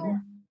vision.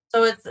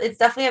 So it's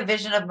definitely a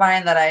vision of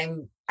mine that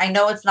I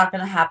know it's not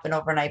going to happen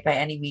overnight by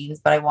any means,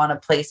 but I want a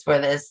place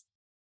where there's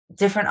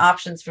different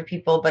options for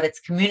people, but it's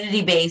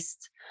community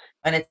based.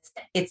 And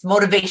it's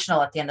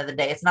motivational at the end of the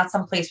day. It's not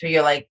some place where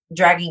you're like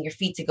dragging your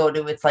feet to go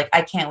to. It's like,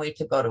 I can't wait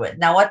to go to it.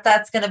 Now, what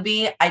that's going to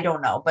be, I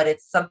don't know, but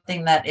it's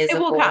something that is. It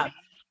will come.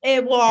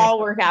 It will all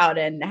work out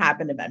and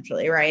happen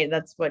eventually, right?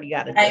 That's what you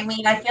got to do. I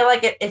mean, I feel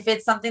like if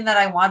it's something that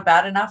I want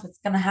bad enough, it's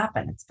going to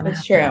happen.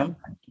 It's true.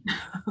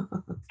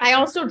 I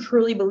also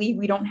truly believe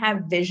we don't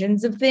have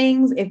visions of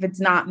things if it's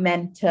not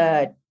meant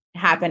to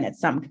happen at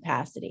some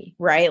capacity,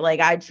 right? Like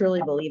I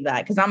truly believe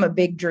that because I'm a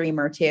big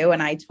dreamer too.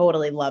 And I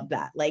totally love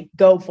that. Like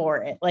go for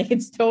it. Like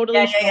it's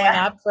totally showing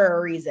up for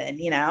a reason,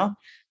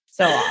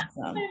 So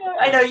awesome.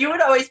 I know you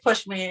would always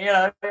push me,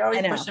 you're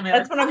always pushing me.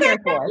 That's what I'm here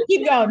for.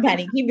 Keep going,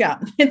 Penny. Keep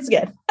going. It's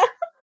good.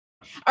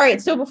 All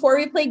right. So before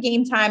we play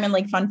game time and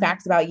like fun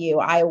facts about you,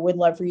 I would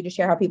love for you to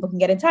share how people can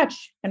get in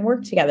touch and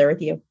work together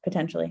with you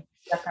potentially.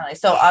 Definitely.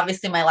 So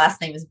obviously my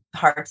last name is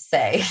hard to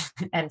say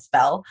and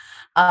spell.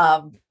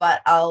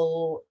 But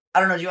I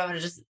don't know. Do you want me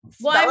to just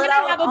I'm going to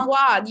have a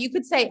blog. You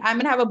could say, I'm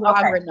going to have a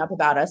blog written up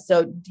about us.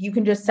 So you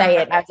can just say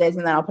it as is,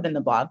 and then I'll put in the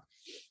blog.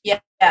 Yeah.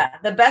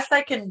 The best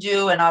I can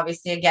do. And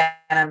obviously, again,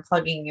 I'm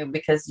plugging you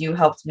because you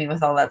helped me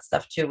with all that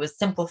stuff too, was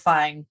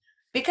simplifying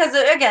because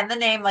again, the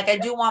name, like I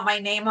do want my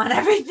name on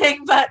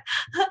everything, but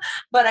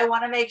I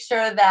want to make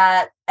sure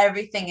that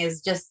everything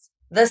is just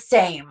the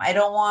same. I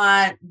don't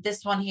want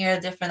this one here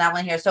different, that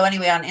one here. So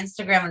anyway, on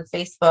Instagram and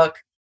Facebook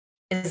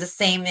is the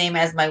same name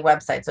as my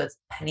website. So it's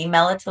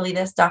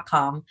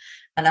pennymelitolidis.com.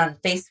 And on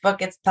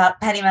Facebook, it's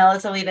Penny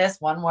Melitolidis,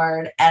 one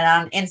word. And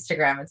on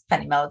Instagram, it's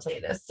Penny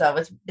Melitolidis. So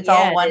it's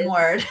all one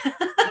word.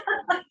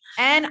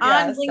 And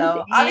on LinkedIn.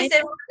 So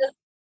obviously,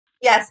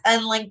 yes,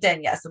 and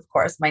LinkedIn. Yes, of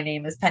course. My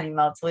name is Penny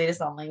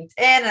Melitolidis on LinkedIn.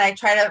 And I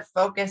try to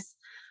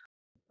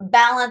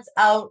balance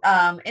out.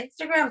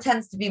 Instagram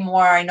tends to be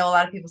more, I know a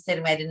lot of people say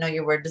to me, I didn't know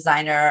you were a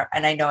designer,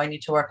 and I know I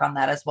need to work on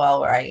that as well,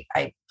 where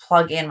I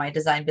plug in my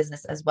design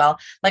business as well.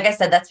 Like I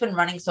said, that's been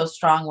running so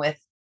strong with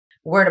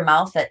word of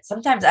mouth that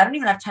sometimes I don't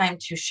even have time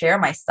to share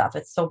my stuff.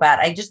 It's so bad.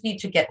 I just need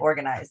to get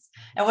organized.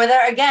 And whether,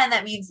 again,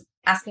 that means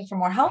asking for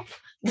more help,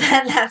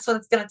 then that's what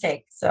it's going to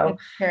take. So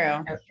that's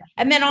true.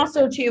 And then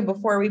also too,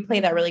 before we play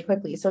that really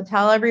quickly, so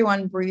tell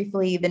everyone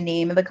briefly the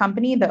name of the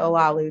company, the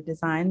Olalu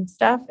Design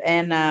stuff,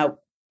 and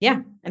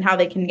and how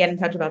they can get in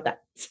touch about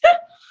that.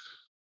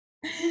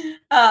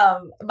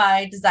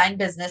 My design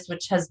business,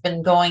 which has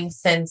been going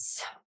since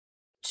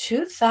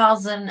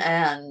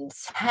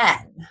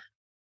 2010.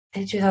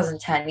 In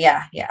 2010.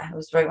 Yeah. It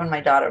was right when my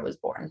daughter was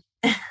born.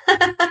 And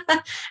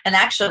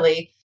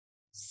actually,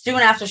 soon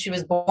after she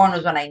was born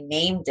was when I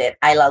named it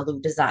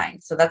Ilalu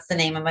Design. So that's the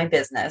name of my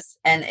business.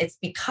 And it's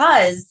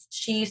because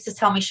she used to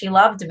tell me she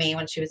loved me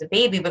when she was a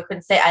baby, but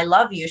couldn't say I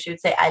love you. She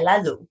would say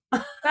Ilalu.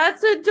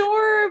 That's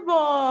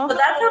adorable. So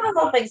that's how the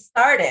whole thing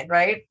started,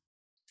 right?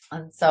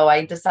 And so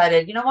I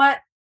decided, you know what?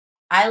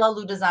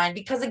 Ilalu Design,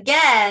 because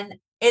again,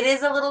 it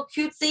is a little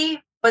cutesy,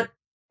 but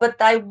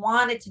I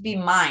want it to be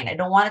mine. I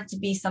don't want it to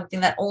be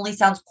something that only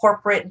sounds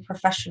corporate and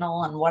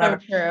professional and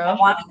whatever. So true. I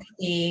want it to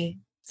be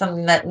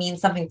something that means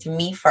something to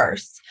me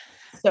first.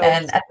 So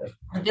and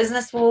the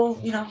business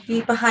will, be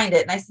behind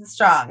it nice and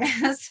strong.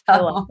 So. I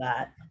love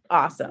that.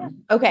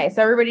 Awesome. Okay.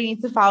 So everybody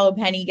needs to follow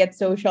Penny, get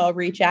social,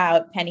 reach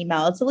out, Penny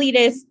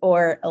Melitolidis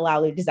or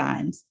Olalu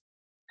Designs.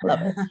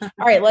 Love it.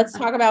 All right. Let's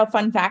talk about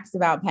fun facts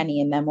about Penny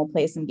and then we'll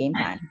play some game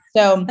time.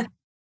 So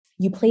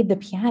you played the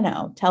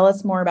piano. Tell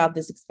us more about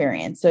this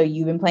experience. So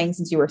you've been playing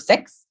since you were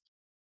 6?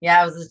 Yeah,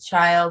 I was a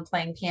child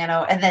playing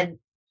piano. And then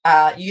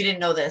you didn't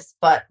know this,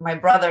 but my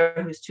brother,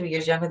 who's 2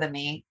 years younger than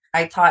me,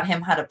 I taught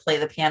him how to play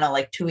the piano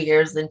like 2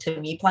 years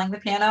into me playing the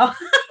piano.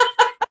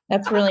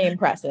 That's really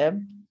impressive.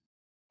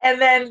 And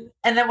then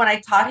when I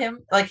taught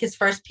him like his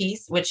first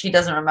piece, which he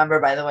doesn't remember,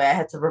 by the way, I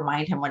had to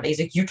remind him one day. He's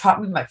like, "You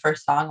taught me my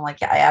first song." I'm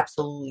like, "Yeah, I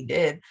absolutely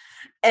did."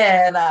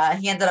 And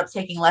he ended up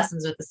taking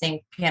lessons with the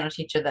same piano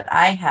teacher that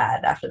I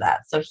had after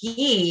that. So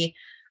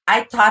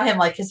I taught him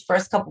like his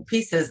first couple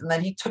pieces and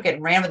then he took it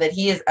and ran with it.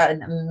 He is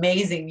an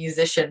amazing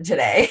musician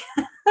today.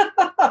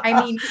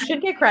 I mean, you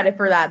should get credit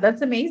for that.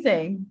 That's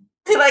amazing.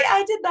 Like,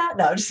 I did that.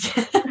 No, just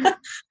kidding.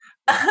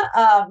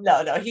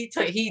 No, he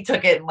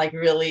took it and like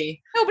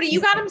really. No, but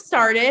you got him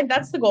started.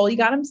 That's the goal. You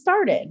got him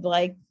started.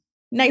 Like,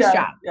 nice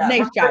job. Yeah.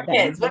 Nice job.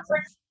 Kids.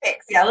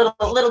 Yeah,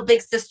 little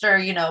big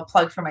sister,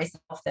 plug for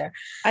myself there.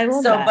 I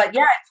love that. But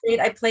yeah,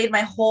 I played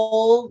my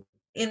whole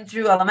in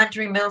through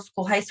elementary, middle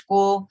school, high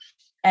school.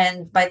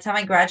 And by the time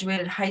I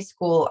graduated high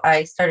school,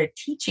 I started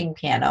teaching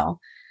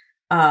piano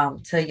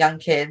to young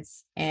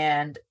kids.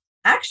 And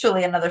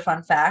actually, another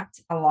fun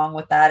fact along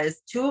with that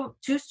is two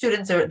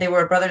students, they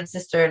were a brother and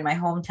sister in my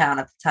hometown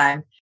at the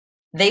time.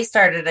 They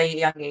started at a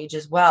young age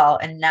as well.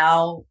 And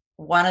now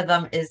one of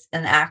them is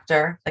an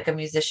actor, like a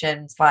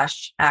musician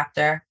 /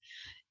 actor.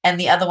 And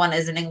the other one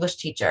is an English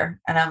teacher.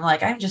 And I'm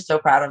like, I'm just so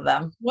proud of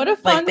them. What a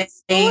fun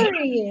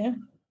story.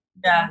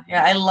 Yeah.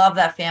 I love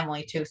that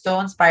family too. So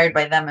inspired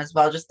by them as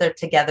well. Just their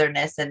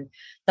togetherness. And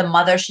the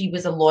mother, she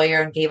was a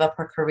lawyer and gave up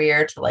her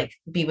career to like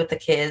be with the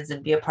kids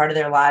and be a part of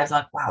their lives. I'm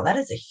like, wow, that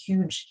is a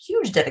huge,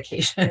 huge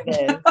dedication.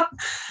 It is.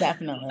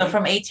 Definitely. So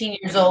from 18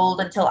 years old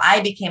until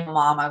I became a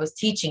mom, I was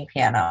teaching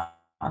piano.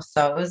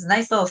 So it was a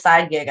nice little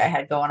side gig I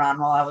had going on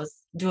while I was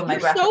doing my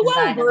graphic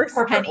design. So well versed,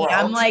 Penny.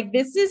 I'm like,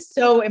 this is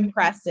so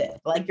impressive.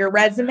 Like your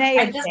resume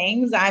and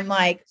things, I'm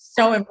like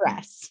so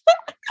impressed.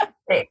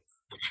 It's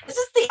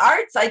just the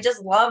arts. I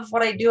just love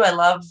what I do. I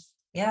love,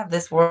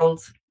 this world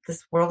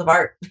of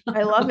art.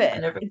 I love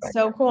it. It's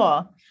so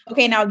cool.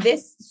 Okay. Now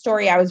this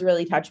story I was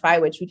really touched by,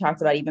 which we talked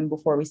about even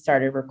before we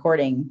started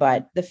recording,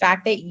 but the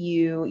fact that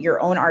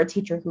your own art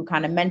teacher who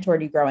kind of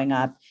mentored you growing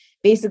up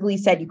basically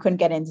said you couldn't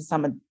get into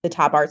some of the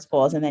top art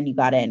schools and then you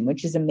got in,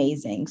 which is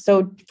amazing.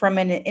 So from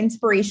an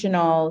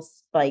inspirational,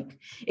 like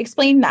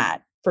explain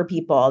that for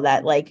people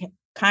that like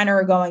kind of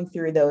are going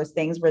through those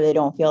things where they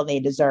don't feel they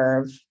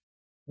deserve.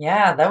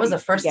 Yeah, that was the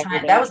first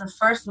time. That was the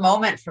first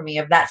moment for me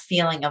of that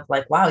feeling of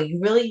like, wow,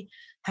 you really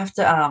have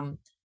to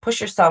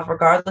push yourself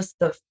regardless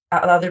of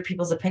other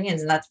people's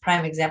opinions. And that's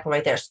prime example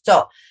right there.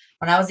 So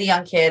when I was a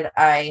young kid,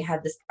 I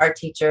had this art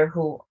teacher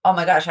who, oh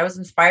my gosh, I was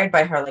inspired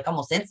by her like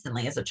almost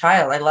instantly as a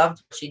child. I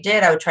loved what she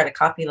did. I would try to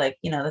copy like,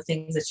 the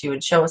things that she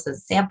would show us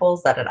as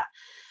samples,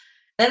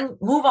 Then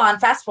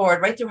fast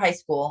forward right through high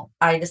school.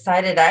 I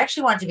decided I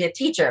actually wanted to be a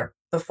teacher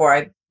before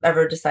I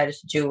ever decided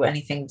to do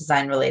anything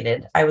design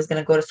related. I was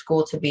going to go to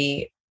school to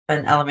be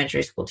an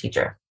elementary school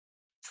teacher.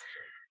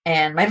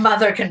 And my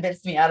mother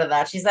convinced me out of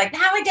that. She's like,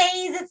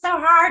 nowadays it's so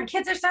hard.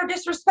 Kids are so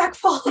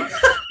disrespectful.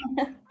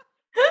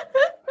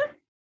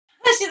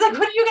 She's like,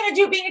 what are you going to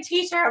do being a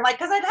teacher? I'm like,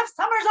 because I'd have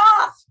summers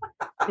off.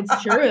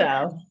 It's true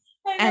though.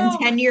 And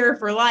tenure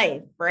for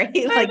life, right?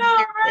 I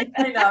know, right?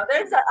 I know.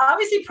 There's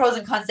obviously pros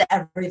and cons to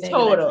everything.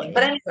 Totally.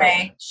 But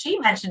anyway, she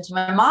mentioned to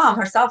my mom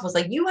herself, was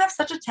like, you have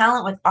such a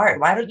talent with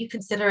art. Why don't you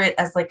consider it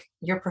as like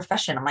your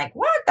profession? I'm like,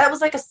 what? That was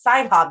like a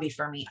side hobby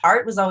for me.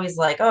 Art was always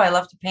like, oh, I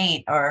love to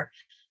paint or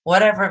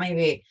whatever it may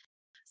be.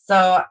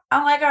 So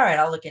I'm like, all right,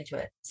 I'll look into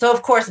it. So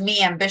of course,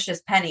 me,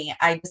 ambitious Penny,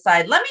 I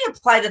decide, let me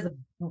apply to the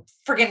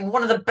friggin'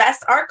 one of the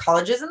best art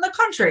colleges in the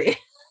country.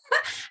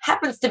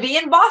 Happens to be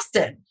in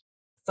Boston.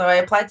 So I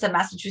applied to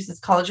Massachusetts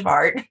College of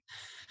Art.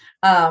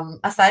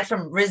 Aside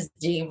from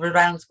RISD, Rhode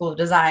Island School of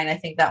Design, I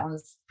think that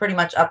one's pretty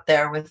much up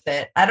there with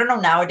it. I don't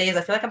know nowadays.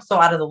 I feel like I'm so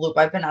out of the loop.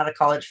 I've been out of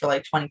college for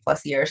like 20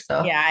 plus years.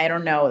 So yeah, I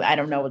don't know.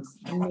 What's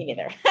me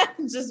either.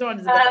 Just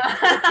wanted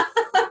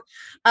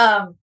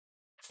to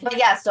but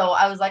yeah, so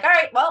I was like, all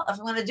right, well, if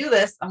I'm going to do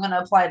this, I'm going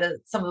to apply to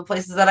some of the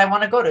places that I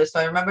want to go to. So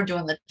I remember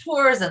doing the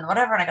tours and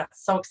whatever. And I got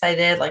so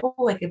excited, like,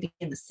 oh, I could be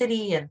in the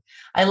city. And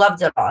I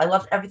loved it all. I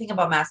loved everything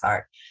about mass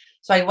art.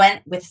 So I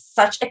went with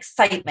such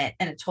excitement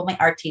and told my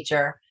art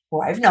teacher,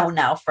 who I've known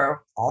now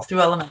for all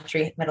through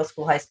elementary, middle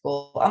school, high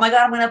school, oh my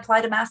God, I'm going to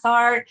apply to mass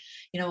art.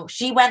 You know,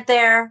 she went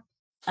there.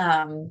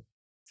 So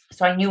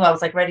I knew I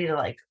was like ready to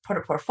like put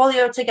a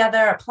portfolio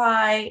together,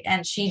 apply.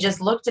 And she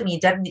just looked at me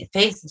dead in the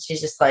face and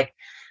she's just like,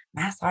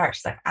 mass art.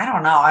 She's like, I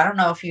don't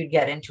know if you'd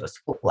get into a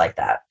school like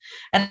that.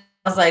 And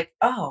I was like,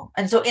 oh.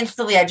 And so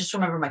instantly I just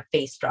remember my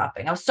face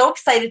dropping. I was so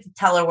excited to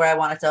tell her where I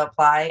wanted to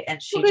apply.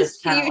 And she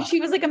just she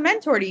was like a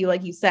mentor to you,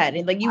 like you said.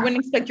 And like you wouldn't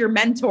expect your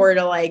mentor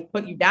to like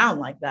put you down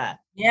like that.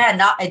 Yeah,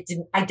 I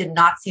did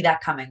not see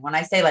that coming. When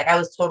I say like I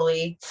was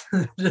totally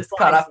just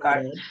caught off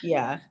guard.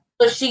 Yeah.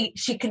 So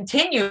she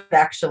continued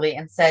actually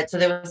and said, so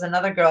there was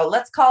another girl,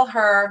 let's call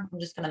her, I'm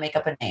just gonna make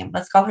up a name.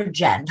 Let's call her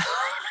Jen.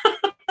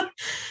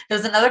 There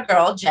was another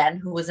girl, Jen,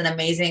 who was an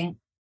amazing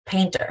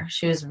painter.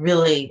 She was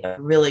really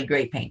a really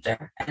great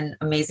painter, an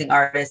amazing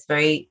artist,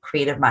 very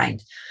creative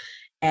mind.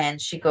 And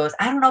she goes,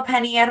 I don't know,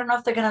 Penny, I don't know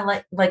if they're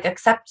gonna like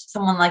accept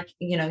someone like,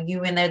 you know,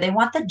 you in there. They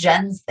want the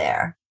Jens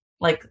there,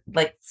 like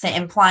say,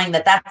 implying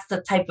that that's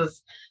the type of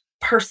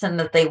person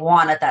that they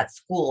want at that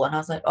school. And I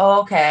was like, oh,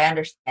 okay, I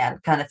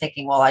understand. Kind of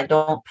thinking, well, I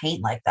don't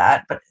paint like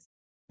that, but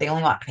they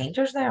only want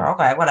painters there.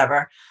 Okay,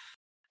 whatever.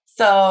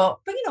 So,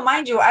 but you know,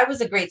 mind you, I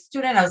was a great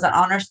student. I was an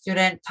honor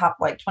student, top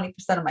like 20%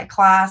 of my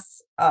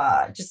class,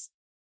 just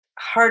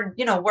hard,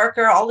 you know,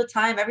 worker all the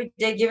time, every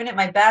day, giving it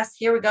my best.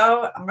 Here we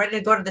go. I'm ready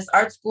to go to this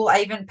art school. I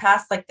even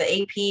passed like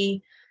the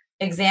AP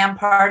exam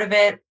part of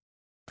it.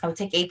 I would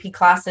take AP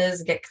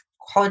classes, get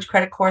college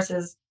credit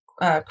courses,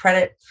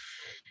 credit.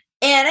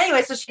 And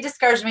anyway, so she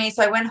discouraged me.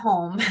 So I went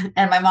home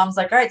and my mom's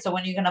like, all right, so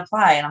when are you going to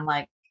apply? And I'm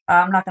like,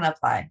 I'm not going to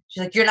apply.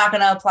 She's like, you're not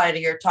going to apply to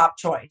your top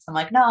choice. I'm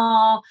like,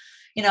 no,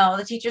 you know,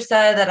 the teacher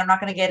said that I'm not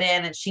going to get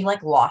in. And she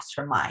like lost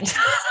her mind.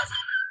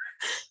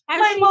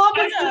 My mom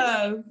was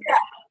yeah.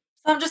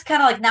 So I'm just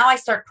kind of like, now I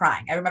start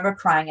crying. I remember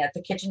crying at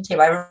the kitchen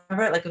table. I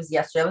remember it like it was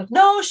yesterday. I'm like,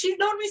 no, she's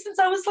known me since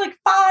I was like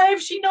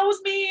 5. She knows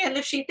me. And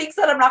if she thinks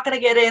that I'm not going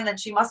to get in, then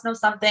she must know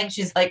something.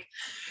 She's like,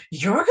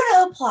 you're going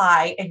to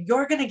apply and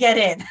you're going to get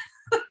in.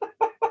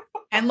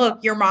 And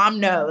look, your mom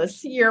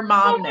knows. Your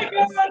mom knows.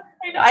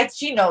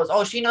 She knows.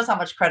 Oh, she knows how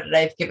much credit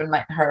I've given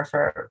her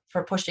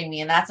for pushing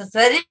me in that sense.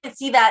 I didn't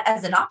see that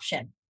as an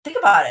option. Think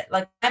about it.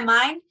 Like my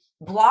mind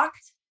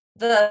blocked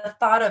the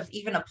thought of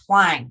even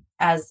applying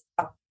as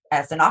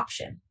an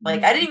option.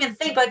 Like I didn't even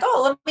think like,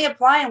 oh, let me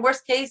apply. In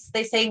worst case,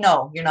 they say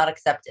no, you're not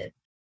accepted.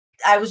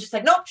 I was just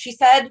like, nope, she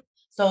said,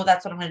 so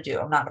that's what I'm going to do.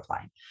 I'm not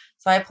applying.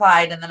 So I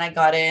applied and then I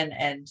got in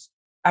and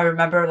I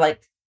remember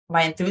like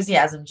my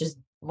enthusiasm just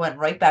went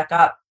right back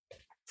up.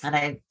 And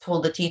I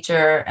told the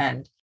teacher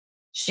and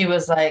she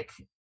was like,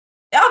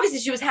 obviously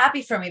she was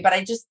happy for me, but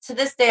I just, to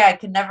this day, I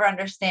could never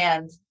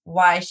understand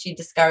why she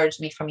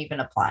discouraged me from even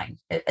applying.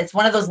 It's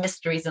one of those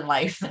mysteries in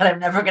life that I'm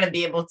never going to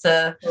be able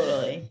to,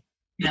 totally,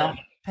 you know,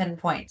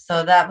 pinpoint.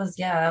 So that was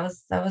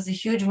a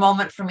huge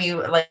moment for me.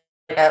 Like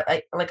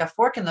a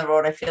fork in the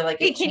road. I feel like.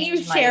 Hey, can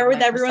you share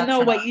with everyone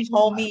though what you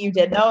told me you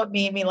did? Though it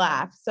made me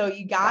laugh. So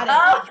you got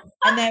it,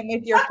 and then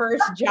with your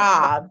first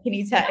job, can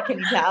you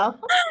tell?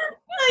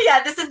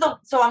 Yeah,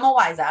 so I'm a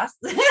wise ass.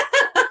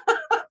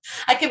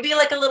 I could be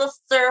like a little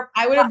syrup.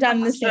 I would have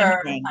done the same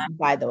thing,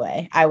 by the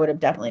way. I would have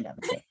definitely done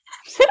the same.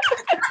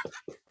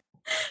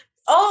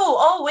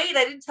 Oh, wait,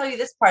 I didn't tell you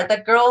this part.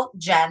 That girl,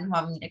 Jen, who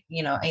I'm,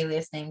 you know,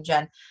 alias name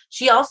Jen,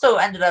 she also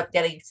ended up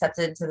getting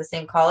accepted into the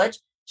same college.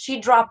 She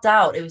dropped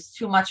out. It was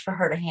too much for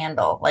her to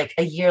handle, like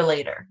a year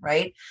later,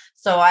 right?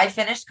 So I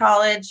finished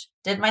college,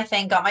 did my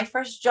thing, got my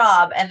first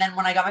job. And then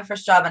when I got my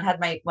first job and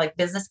had my like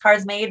business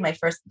cards made, my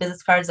first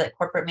business cards that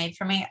corporate made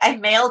for me, I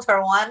mailed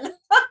her one.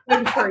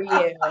 Good for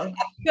you.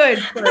 Good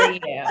for you.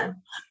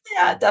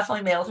 Yeah,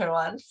 definitely mailed her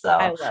one. So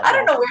I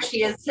don't know where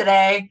she is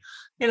today.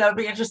 It'd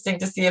be interesting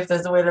to see if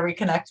there's a way to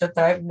reconnect with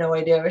her. I have no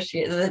idea where she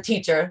is as a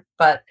teacher,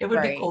 but it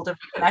would be cool to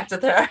reconnect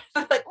with her.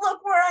 Like,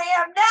 look where I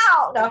am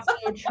now. No. That's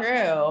so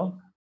true.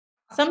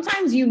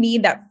 Sometimes you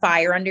need that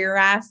fire under your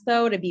ass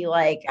though, to be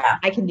like,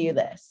 I can do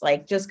this.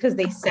 Like, just because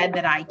they said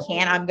that I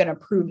can, I'm going to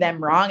prove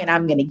them wrong and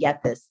I'm going to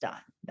get this done.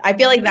 I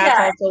feel like that's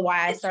also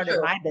why I started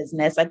my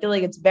business. I feel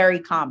like it's very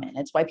common.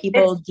 It's why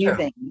people do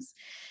things.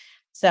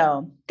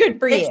 So good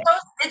for you.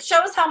 It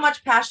shows how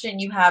much passion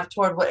you have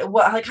toward what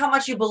like how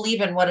much you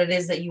believe in what it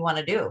is that you want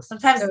to do.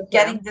 Sometimes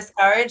getting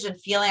discouraged and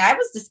feeling, I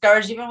was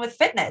discouraged even with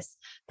fitness.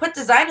 Put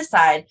design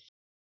aside.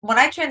 When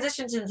I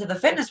transitioned into the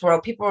fitness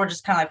world, people were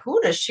just kind of like,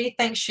 who does she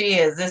think she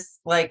is? This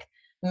like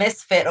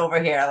misfit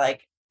over here.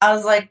 Like, I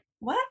was like,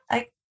 what?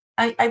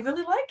 I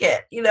really like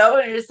it,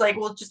 and it's like,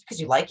 well, just because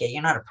you like it,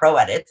 you're not a pro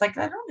at it. It's like,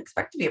 I don't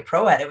expect to be a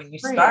pro at it when you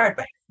start,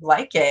 but you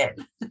like it.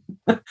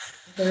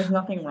 There's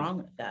nothing wrong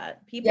with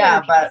that. People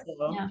it's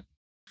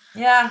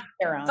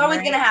always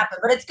going to happen,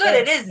 but it's good.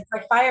 It is. It's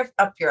like fire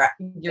up your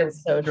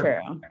so true.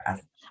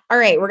 All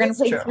right. We're going to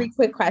play 3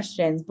 quick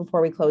questions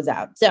before we close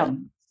out. So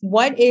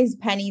what is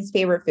Penny's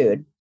favorite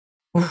food?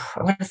 I'm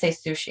going to say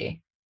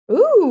sushi.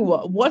 Ooh,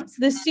 what's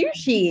the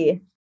sushi?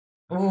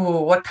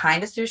 Ooh, what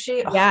kind of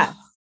sushi? Yeah.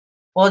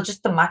 Well,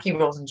 just the maki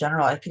rolls in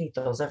general. I could eat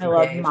those every day.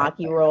 I love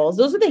maki rolls.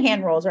 Those are the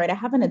hand rolls, right? I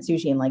haven't had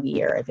sushi in like a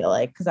year, I feel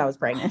like, because I was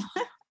pregnant.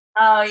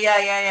 Oh,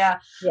 yeah.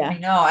 I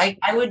know. I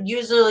would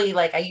usually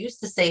I used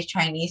to say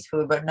Chinese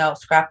food, but no,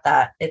 scrap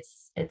that.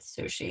 It's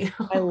sushi.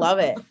 I love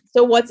it.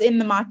 So what's in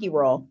the maki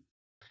roll?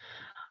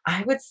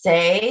 I would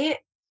say,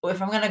 if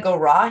I'm going to go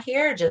raw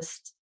here,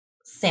 just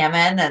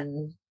salmon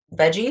and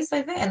veggies,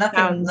 I think. And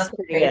nothing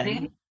crazy.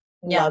 Good.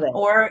 Yeah.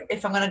 Or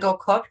if I'm going to go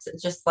cooked,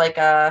 just like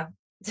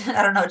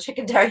I don't know,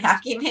 chicken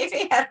teriyaki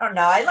maybe. I don't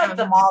know. I like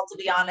them all, to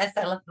be honest.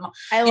 I love them all.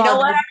 You know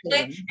what?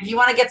 Actually, if you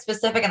want to get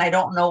specific, and I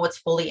don't know what's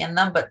fully in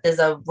them, but there's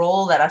a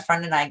roll that a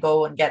friend and I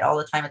go and get all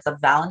the time. It's a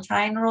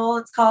Valentine roll,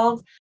 it's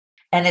called.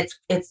 And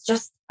it's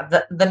just,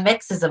 the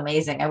mix is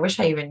amazing. I wish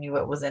I even knew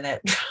what was in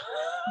it.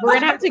 We're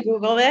going to have to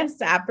Google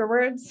this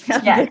afterwards.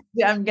 Yeah.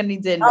 I'm going to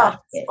need to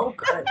investigate. Oh,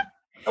 good.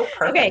 Oh,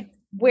 perfect. Okay.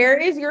 Where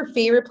is your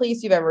favorite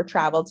place you've ever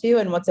traveled to?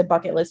 And what's a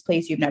bucket list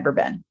place you've never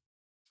been?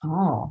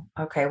 Oh,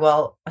 okay.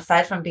 Well,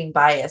 aside from being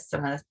biased,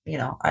 I'm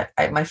gonna,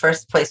 my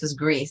first place was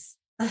Greece,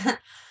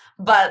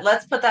 but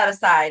let's put that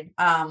aside.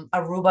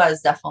 Aruba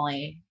is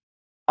definitely,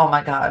 oh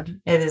my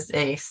God, it is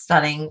a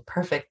stunning,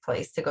 perfect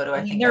place to go to.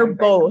 I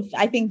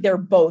think they're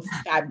both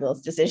fabulous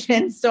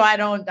decisions. So I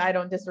don't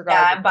disregard.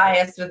 Yeah, I'm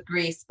biased with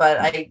Greece, but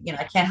I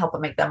can't help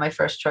but make that my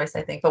first choice,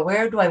 I think. But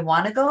where do I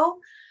want to go?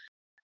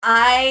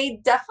 I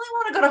definitely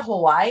want to go to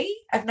Hawaii.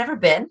 I've never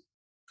been.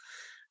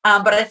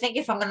 But I think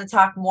if I'm going to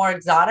talk more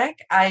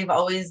exotic, I've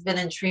always been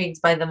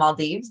intrigued by the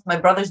Maldives. My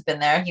brother's been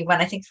there. He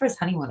went, I think, for his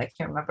honeymoon. I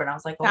can't remember. And I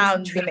was like,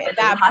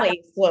 that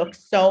place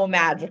looks so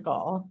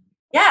magical.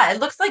 Yeah, it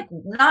looks like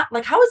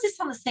how is this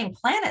on the same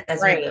planet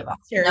as we live on?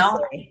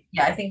 Seriously.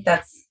 Yeah, I think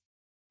that's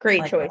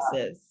great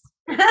choices.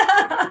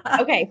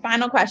 Okay,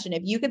 final question.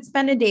 If you could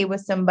spend a day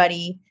with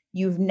somebody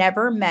you've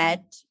never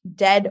met,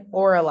 dead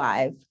or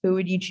alive, who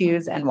would you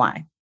choose and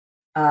why?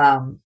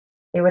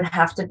 It would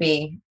have to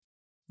be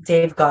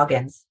Dave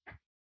Goggins.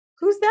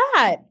 Who's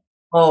that?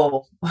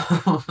 Oh,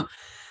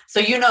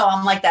 so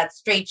I'm like that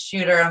straight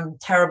shooter. I'm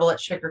terrible at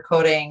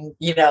sugarcoating.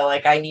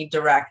 I need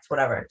direct,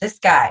 whatever. This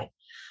guy,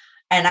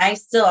 and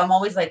I'm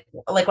always like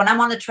when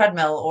I'm on the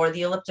treadmill or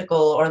the elliptical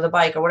or the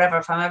bike or whatever.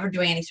 If I'm ever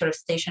doing any sort of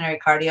stationary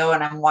cardio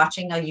and I'm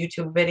watching a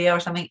YouTube video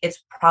or something,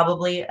 it's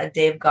probably a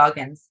Dave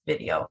Goggins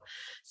video.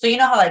 So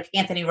how like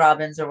Anthony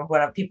Robbins or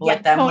whatever people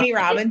like that. Tony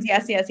Robbins.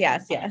 Yes.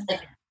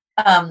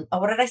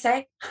 What did I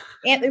say?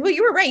 Well,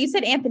 you were right. You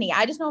said Anthony.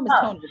 I just know him as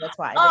Tony. That's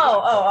why.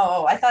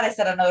 I thought I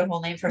said another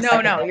whole name for a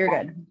second. No, you're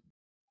good.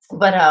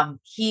 But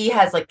he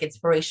has like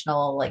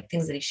inspirational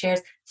things that he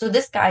shares. So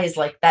this guy is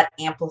like that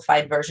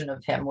amplified version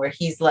of him, where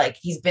he's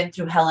been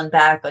through hell and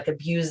back,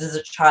 abused as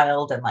a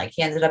child, and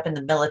he ended up in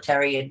the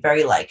military, and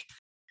very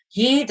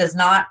he does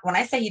not. When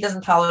I say he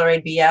doesn't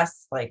tolerate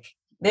BS,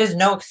 there's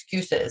no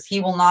excuses. He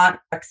will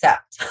not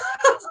accept.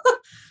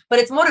 But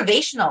it's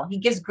motivational. He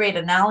gives great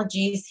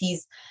analogies.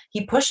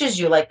 He pushes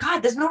you God,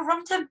 there's no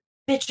room to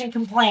bitch and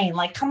complain.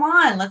 Come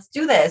on, let's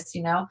do this,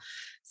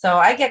 So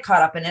I get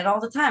caught up in it all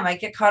the time. I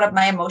get caught up.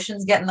 My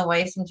emotions get in the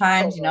way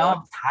sometimes,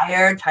 I'm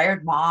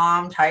tired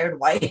mom, tired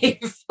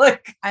wife.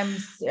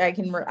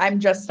 I'm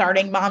just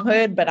starting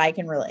momhood, but I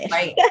can relate.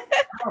 Right.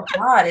 Oh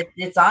God,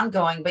 it's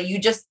ongoing, but you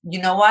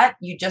know what?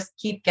 You just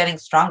keep getting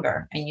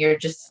stronger, and you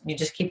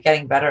just keep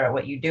getting better at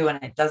what you do,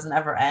 and it doesn't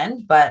ever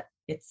end, but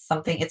it's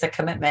a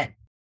commitment.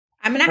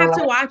 I'm going to have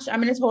to watch. I'm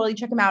going to totally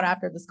check him out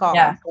after this call.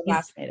 Yeah, I'm so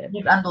fascinated.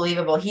 He's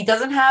unbelievable. He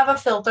doesn't have a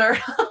filter.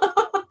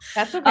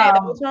 That's okay.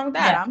 What's wrong with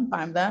that? Yeah. I'm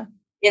fine with that.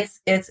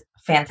 It's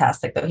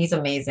fantastic though. He's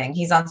amazing.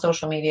 He's on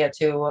social media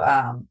too.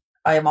 I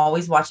am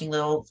always watching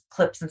little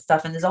clips and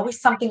stuff, and there's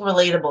always something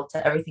relatable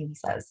to everything he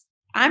says.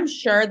 I'm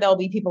sure there'll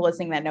be people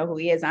listening that know who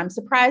he is. I'm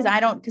surprised I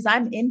don't, because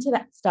I'm into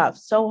that stuff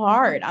so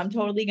hard. I'm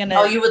totally going to.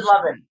 Oh, you would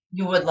love it.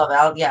 You would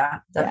love it. Yeah,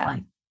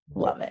 definitely.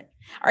 Yeah, love it.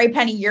 All right,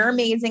 Penny, you're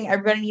amazing.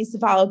 Everybody needs to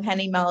follow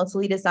Penny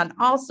Melitelitis on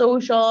all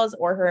socials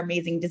or her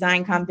amazing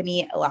design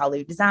company,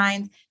 Alalu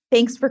Designs.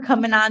 Thanks for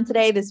coming on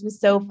today. This was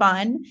so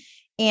fun.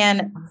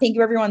 And thank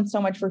you everyone so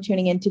much for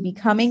tuning in to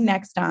Becoming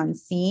Next on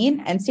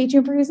Scene, and stay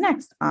tuned for who's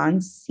next on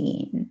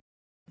Scene.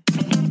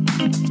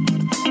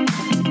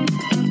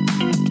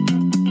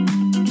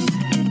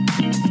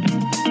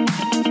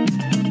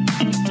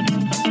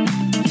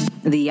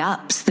 The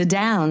ups, the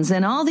downs,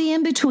 and all the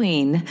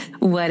in-between.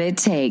 What it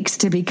takes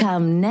to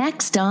become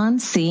next on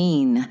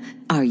scene.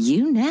 Are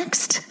you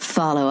next?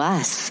 Follow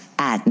us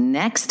at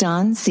Next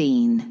on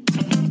Scene.